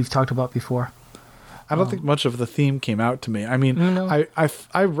 which I think we've talked about before. I don't think much of the theme came out to me. I mean, No.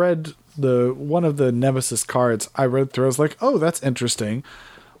 I read one of the Nemesis cards. I read through. I was like, oh, that's interesting,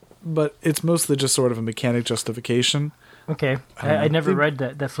 but it's mostly just sort of a mechanic justification. Okay. I never read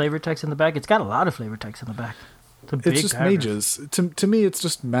that flavor text in the back. It's got a lot of flavor text in the back. It's just paragraph. Mages. To me, it's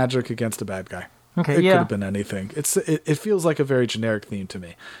just magic against a bad guy. Okay, it could have been anything. It feels like a very generic theme to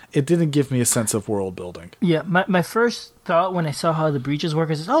me. It didn't give me a sense of world building. Yeah, my first thought when I saw how the breaches work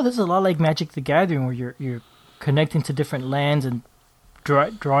is, this is a lot like Magic the Gathering, where you're connecting to different lands and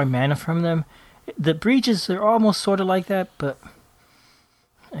drawing mana from them. The breaches are almost sort of like that, but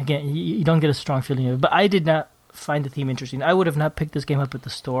again, you don't get a strong feeling of it. But I did not find the theme interesting. I would have not picked this game up at the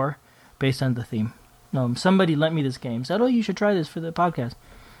store based on the theme. Somebody lent me this game, said, you should try this for the podcast.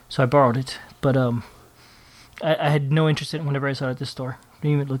 So I borrowed it, but I had no interest in it whenever I saw it at the store.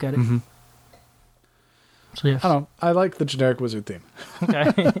 Didn't even look at it. Mm-hmm. So yes. I don't know. I like the generic wizard theme.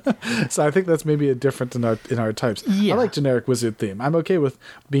 Okay. So I think that's maybe a different in our types. Yeah. I like generic wizard theme. I'm okay with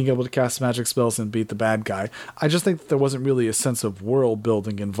being able to cast magic spells and beat the bad guy. I just think that there wasn't really a sense of world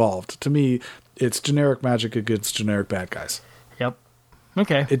building involved. To me, it's generic magic against generic bad guys. Yep.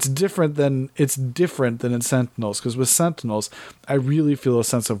 Okay. It's different than in Sentinels, because with Sentinels, I really feel a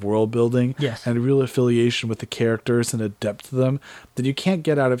sense of world building and a real affiliation with the characters and a depth to them that you can't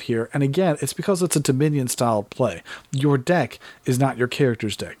get out of here. And again, it's because it's a Dominion style play. Your deck is not your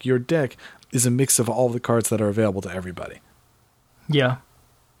character's deck. Your deck is a mix of all the cards that are available to everybody. Yeah.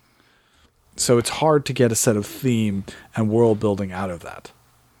 So it's hard to get a set of theme and world building out of that.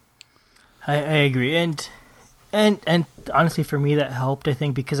 I agree. And honestly, for me, that helped, I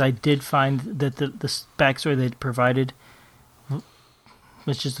think, because I did find that the backstory they provided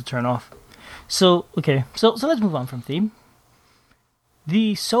was just a turn off. So, okay. So let's move on from theme.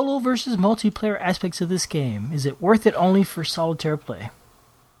 The solo versus multiplayer aspects of this game. Is it worth it only for solitaire play?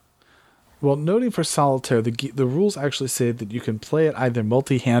 Well, noting for solitaire, the rules actually say that you can play it either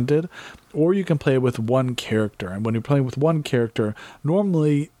multi-handed or you can play it with one character. And when you're playing with one character,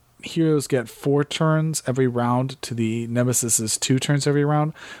 normally heroes get 4 turns every round to the Nemesis is 2 turns every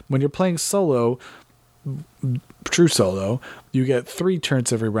round. When you're playing solo, true solo, you get 3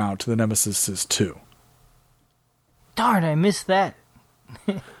 turns every round to the Nemesis is 2. Darn, I missed that.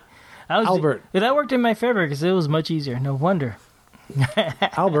 Albert. That worked in my favor because it was much easier. No wonder.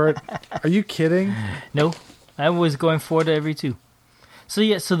 Albert, are you kidding? No, I was going 4 to every 2.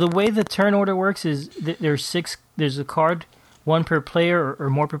 So the way the turn order works is there's a card, 1 per player or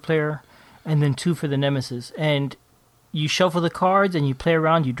more per player, and then 2 for the Nemesis. And you shuffle the cards and you play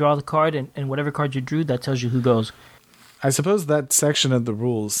around, you draw the card, and whatever card you drew, that tells you who goes. I suppose that section of the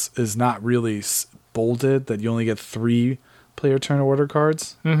rules is not really bolded, that you only get 3 player turn order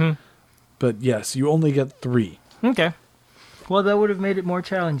cards. Mm-hmm. But yes, you only get 3. Okay. Well, that would have made it more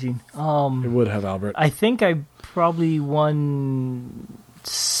challenging. It would have, Albert. I think I probably won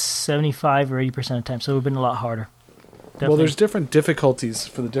 75 or 80% of the time, so it would have been a lot harder. Definitely. Well, there's different difficulties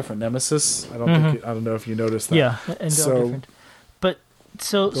for the different Nemesis. I don't know if you noticed that. Yeah, and they're all different. But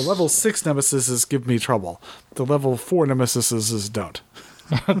so the level 6 Nemesis give me trouble. The level 4 Nemesis don't.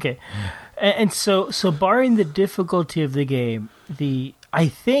 Okay, and so barring the difficulty of the game, I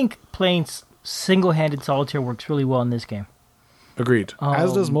think playing single-handed solitaire works really well in this game. Agreed.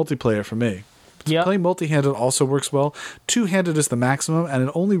 As does multiplayer for me. Yeah. Playing multi-handed also works well. 2-handed is the maximum, and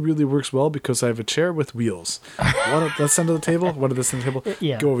it only really works well because I have a chair with wheels. One at this end of the table, one at this end of the table.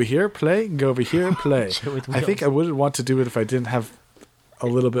 Yeah. Go over here, play. Go over here, play. I think I wouldn't want to do it if I didn't have a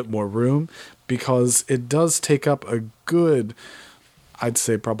little bit more room, because it does take up a good I'd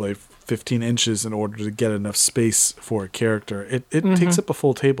say probably 15 inches in order to get enough space for a character. It takes up a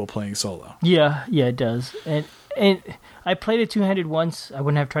full table playing solo. Yeah, it does. And I played it two-handed once. I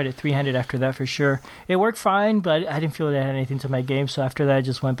wouldn't have tried it three-handed after that for sure. It worked fine, but I didn't feel it had anything to my game, so after that I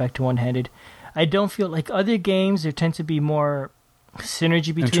just went back to one-handed. I don't feel like other games, there tends to be more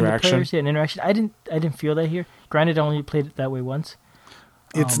synergy between the players and interaction. I didn't feel that here. Granted, I only played it that way once.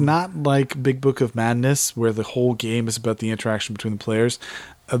 It's not like Big Book of Madness, where the whole game is about the interaction between the players.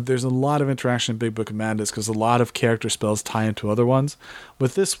 There's a lot of interaction in Big Book of Madness because a lot of character spells tie into other ones.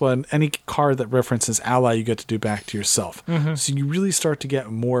 With this one, any card that references ally, you get to do back to yourself. So you really start to get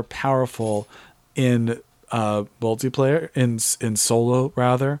more powerful in multiplayer, in solo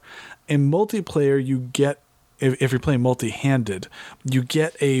rather. In multiplayer, you get, if you're playing multi-handed, you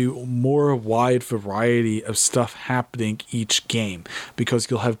get a more wide variety of stuff happening each game because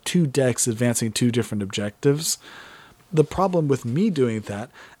you'll have two decks advancing two different objectives. The problem with me doing that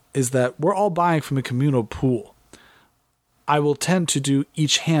is that we're all buying from a communal pool. I will tend to do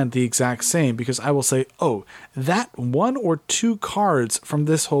each hand the exact same because I will say, oh, that one or two cards from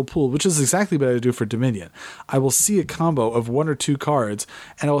this whole pool, which is exactly what I do for Dominion. I will see a combo of one or two cards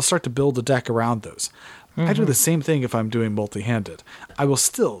and I will start to build a deck around those. I do the same thing if I'm doing multi-handed. I will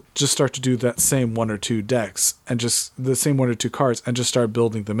still just start to do that same one or two decks and just the same one or two cards and just start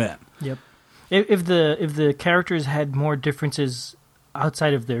building them in. Yep. If the characters had more differences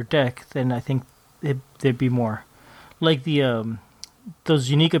outside of their deck, then I think there'd be more. Like the those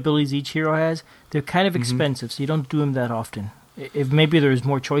unique abilities each hero has, they're kind of expensive, so you don't do them that often. If maybe there's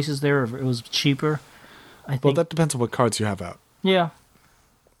more choices there, or if it was cheaper, I think. Well, that depends on what cards you have out. Yeah.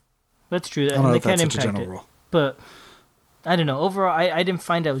 That's true. I don't know they if that's can such a impact general it. rule. But I don't know. Overall, I didn't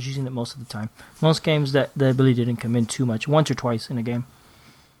find I was using it most of the time. Most games that the ability didn't come in too much. Once or twice in a game.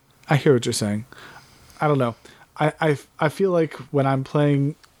 I hear what you're saying. I don't know. I feel like when I'm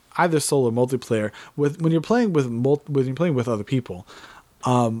playing either solo or multiplayer, when you're playing with other people,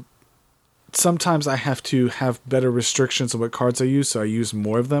 sometimes I have to have better restrictions on what cards I use, so I use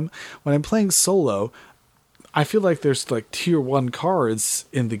more of them. When I'm playing solo, I feel like there's like tier 1 cards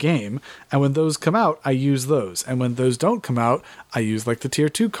in the game, and when those come out, I use those. And when those don't come out, I use like the tier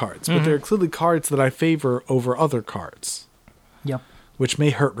 2 cards. But they're clearly cards that I favor over other cards. Yep. Which may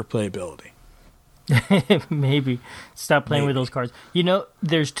hurt replayability. Maybe. Stop playing with those cards. You know,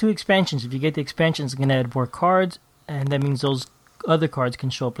 there's 2 expansions. If you get the expansions, it's going to add more cards, and that means those other cards can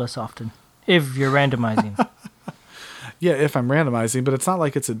show up less often. If you're randomizing. Yeah, if I'm randomizing, but it's not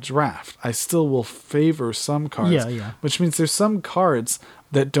like it's a draft. I still will favor some cards. Yeah. Which means there's some cards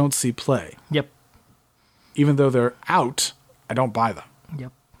that don't see play. Yep. Even though they're out, I don't buy them.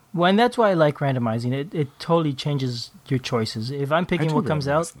 Yep. Well, and that's why I like randomizing. It totally changes your choices. If I'm picking what comes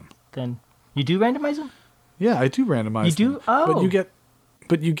out, then you do randomize them? Yeah, I do randomize You do? them. Oh.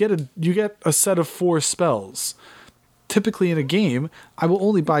 But you get a set of 4 spells. Typically in a game, I will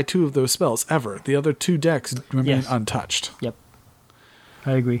only buy 2 of those spells ever. The other 2 decks remain untouched. Yep.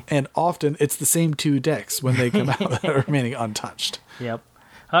 I agree. And often it's the same 2 decks when they come out that are remaining untouched. Yep.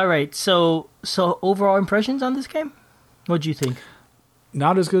 All right. So overall impressions on this game? What do you think?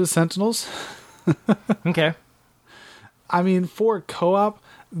 Not as good as Sentinels. Okay. I mean, for co-op,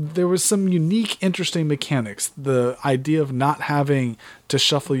 there was some unique, interesting mechanics. The idea of not having to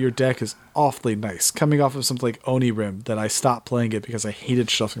shuffle your deck is awfully nice. Coming off of something like Onirim, that I stopped playing it because I hated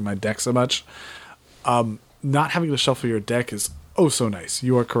shuffling my deck so much. Not having to shuffle your deck is oh so nice.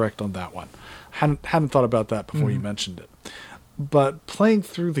 You are correct on that one. Hadn't thought about that before you mentioned it. But playing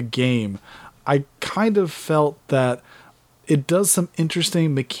through the game, I kind of felt that it does some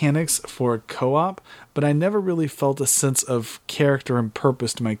interesting mechanics for co-op, but I never really felt a sense of character and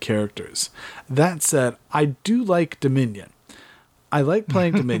purpose to my characters. That said, I do like Dominion. I like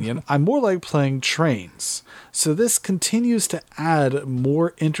playing Dominion. I more like playing Trains. So this continues to add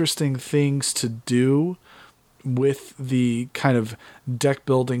more interesting things to do with the kind of deck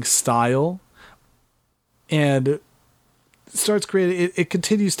building style. And starts creating, it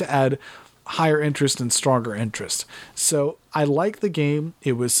continues to add higher interest and stronger interest. So I like the game.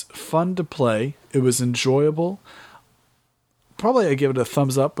 It was fun to play. It was enjoyable. Probably I give it a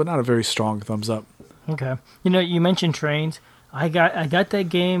thumbs up, but not a very strong thumbs up. Okay. You know, you mentioned Trains. I got that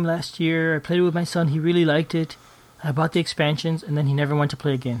game last year. I played it with my son. He really liked it. I bought the expansions, and then he never went to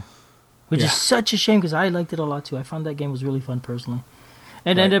play again. Which is such a shame because I liked it a lot too. I found that game was really fun personally.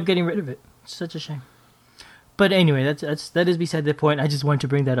 And ended up getting rid of it. It's such a shame. But anyway, that is beside the point. I just wanted to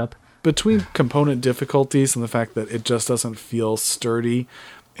bring that up. Between component difficulties and the fact that it just doesn't feel sturdy,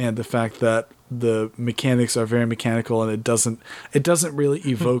 and the fact that the mechanics are very mechanical and it doesn't really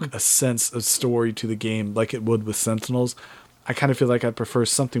evoke a sense of story to the game like it would with Sentinels, I kind of feel like I'd prefer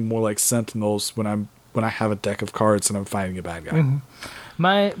something more like Sentinels when I have a deck of cards and I'm fighting a bad guy. Mm-hmm.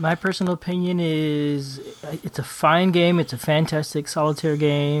 My personal opinion is it's a fine game. It's a fantastic solitaire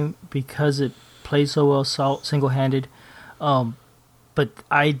game because it plays so well single-handed. But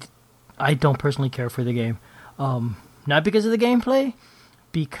I don't personally care for the game. Not because of the gameplay,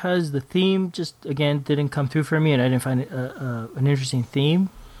 because the theme just, again, didn't come through for me, and I didn't find it an interesting theme,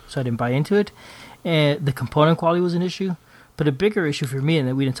 so I didn't buy into it. And the component quality was an issue. But a bigger issue for me, and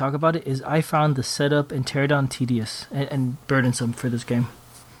that we didn't talk about it, is I found the setup and teardown tedious and burdensome for this game.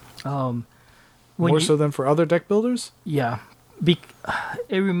 More so than for other deck builders? Yeah. It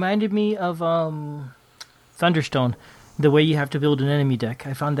reminded me of Thunderstone, the way you have to build an enemy deck.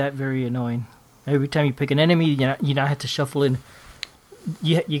 I found that very annoying. Every time you pick an enemy, you now have to shuffle in.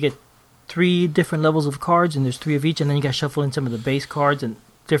 You get 3 different levels of cards, and there's 3 of each, and then you got to shuffle in some of the base cards and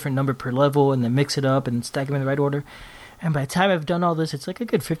different number per level, and then mix it up and stack them in the right order. And by the time I've done all this, it's like a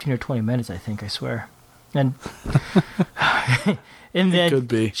good 15 or 20 minutes, I think, I swear. And and then could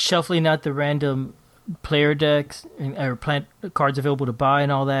be. Shuffling out the random player decks or plant cards available to buy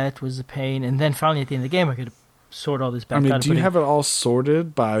and all that was a pain. And then finally at the end of the game, I could sort all this back out. Do you have it all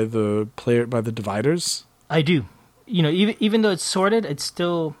sorted by the dividers? I do. Even though it's sorted, it's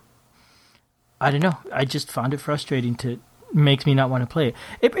still, I don't know. I just found it frustrating makes me not want to play it.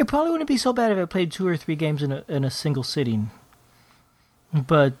 It probably wouldn't be so bad if I played 2 or 3 games in a single sitting.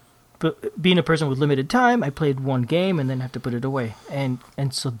 But being a person with limited time, I played 1 game and then have to put it away, and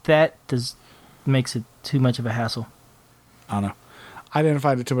so that makes it too much of a hassle. I don't know. I didn't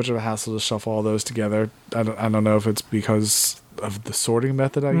find it too much of a hassle to shuffle all those together. I don't know if it's because of the sorting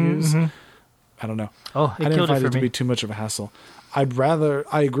method I use. I don't know. Oh, I didn't find it to be too much of a hassle. I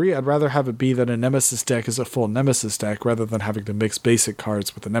agree. I'd rather have it be that a Nemesis deck is a full Nemesis deck rather than having to mix basic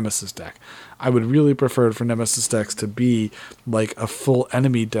cards with a Nemesis deck. I would really prefer for Nemesis decks to be like a full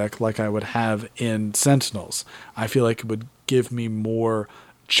enemy deck like I would have in Sentinels. I feel like it would give me more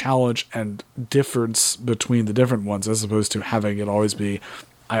challenge and difference between the different ones as opposed to having it always be,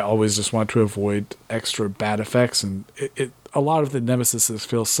 I always just want to avoid extra bad effects. And a lot of the Nemesises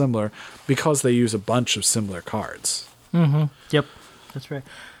feel similar because they use a bunch of similar cards. Mm-hmm. Yep, that's right.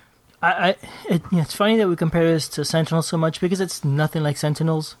 It's funny that we compare this to Sentinels so much because it's nothing like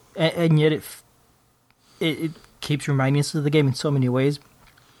Sentinels, and yet it keeps reminding us of the game in so many ways.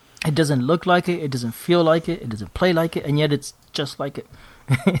 It doesn't look like it, it doesn't feel like it doesn't play like it, and yet it's just like it.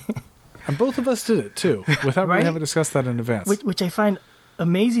 And both of us did it too, without really having discussed that in advance. Which I find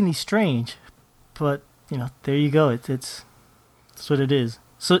amazingly strange, but there you go. That's what it is.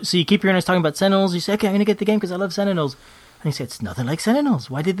 So you keep hearing us talking about Sentinels. You say, okay, I'm going to get the game because I love Sentinels. And you say, it's nothing like Sentinels.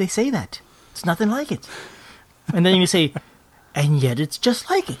 Why did they say that? It's nothing like it. And then you say, and yet it's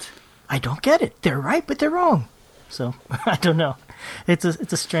just like it. I don't get it. They're right, but they're wrong. So, I don't know. It's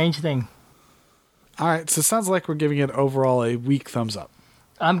a strange thing. All right, so it sounds like we're giving it overall a weak thumbs up.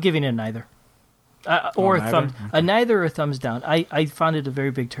 I'm giving it neither. Neither or a thumbs down. I found it a very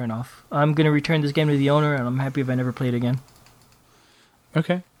big turnoff. I'm going to return this game to the owner, and I'm happy if I never play it again.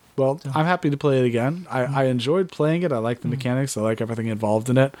 Okay. Well, I'm happy to play it again. I enjoyed playing it. I like the mechanics. I like everything involved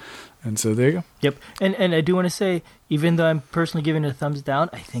in it. And so there you go. Yep. And I do want to say, even though I'm personally giving it a thumbs down,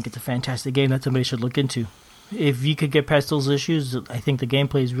 I think it's a fantastic game that somebody should look into. If you could get past those issues, I think the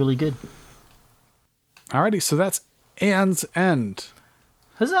gameplay is really good. Alrighty, so that's Anne's End.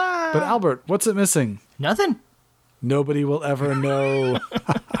 Huzzah! But Albert, what's it missing? Nothing. Nobody will ever know.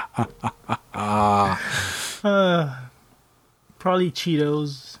 Probably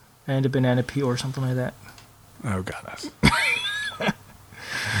Cheetos and a banana peel or something like that. Oh, goodness.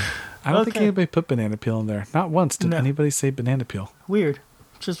 I don't think anybody put banana peel in there. Not once did anybody say banana peel. Weird.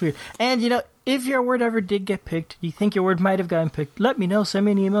 Just weird. And, if your word ever did get picked, you think your word might have gotten picked, let me know. Send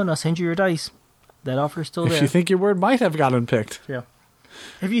me an email and I'll send you your dice. That offer's still there. If you think your word might have gotten picked. Yeah.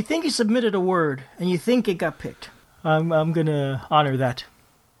 If you think you submitted a word and you think it got picked, I'm going to honor that.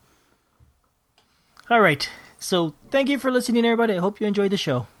 All right. So thank you for listening, everybody. I hope you enjoyed the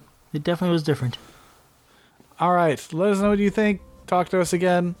show. It definitely was different. All right. Let us know what you think. Talk to us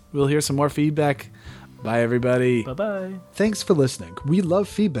again. We'll hear some more feedback. Bye, everybody. Bye-bye. Thanks for listening. We love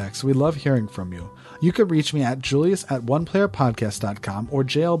feedback, so we love hearing from you. You can reach me at julius@oneplayerpodcast.com or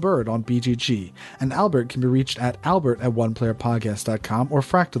JLBird on BGG, and Albert can be reached at albert@oneplayerpodcast.com or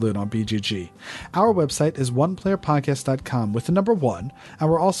Fractalune on BGG. Our website is oneplayerpodcast.com with the number 1, and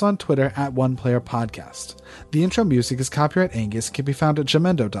we're also on Twitter at oneplayerpodcast. The intro music is copyright Angus, can be found at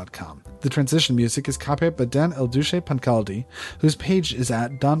jamendo.com. The transition music is copyright by Dan Elduce Pancaldi, whose page is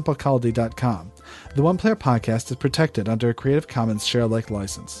at donpancaldi.com. The One Player Podcast is protected under a Creative Commons share-alike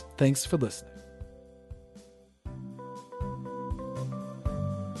license. Thanks for listening.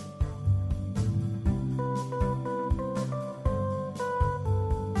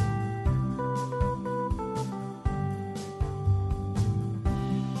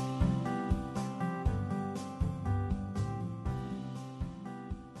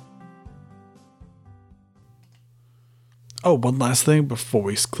 Oh, one last thing before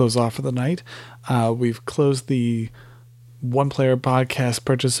we close off for the night. We've closed the One Player Podcast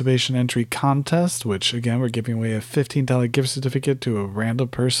participation entry contest, which, again, we're giving away a $15 gift certificate to a random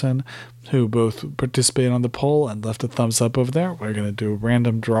person who both participated on the poll and left a thumbs up over there. We're going to do a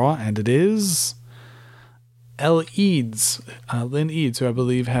random draw, and it is Lynn Eads, who I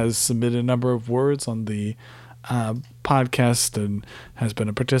believe has submitted a number of words on the podcast and has been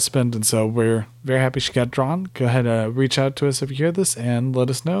a participant, and so we're very happy she got drawn. Go ahead, reach out to us if you hear this and let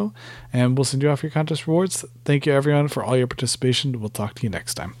us know, and we'll send you off your contest rewards. Thank you, everyone, for all your participation. We'll talk to you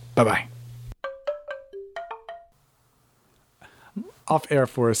next time. Bye-bye. Off air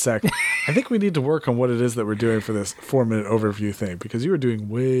for a sec. I think we need to work on what it is that we're doing for this 4-minute overview thing, because you were doing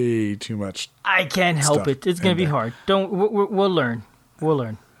way too much. I can't help it. It's going to be hard. We'll learn. We'll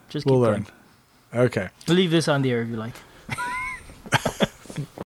learn. Just keep we'll going. learn. Okay. Leave this on the air if you like.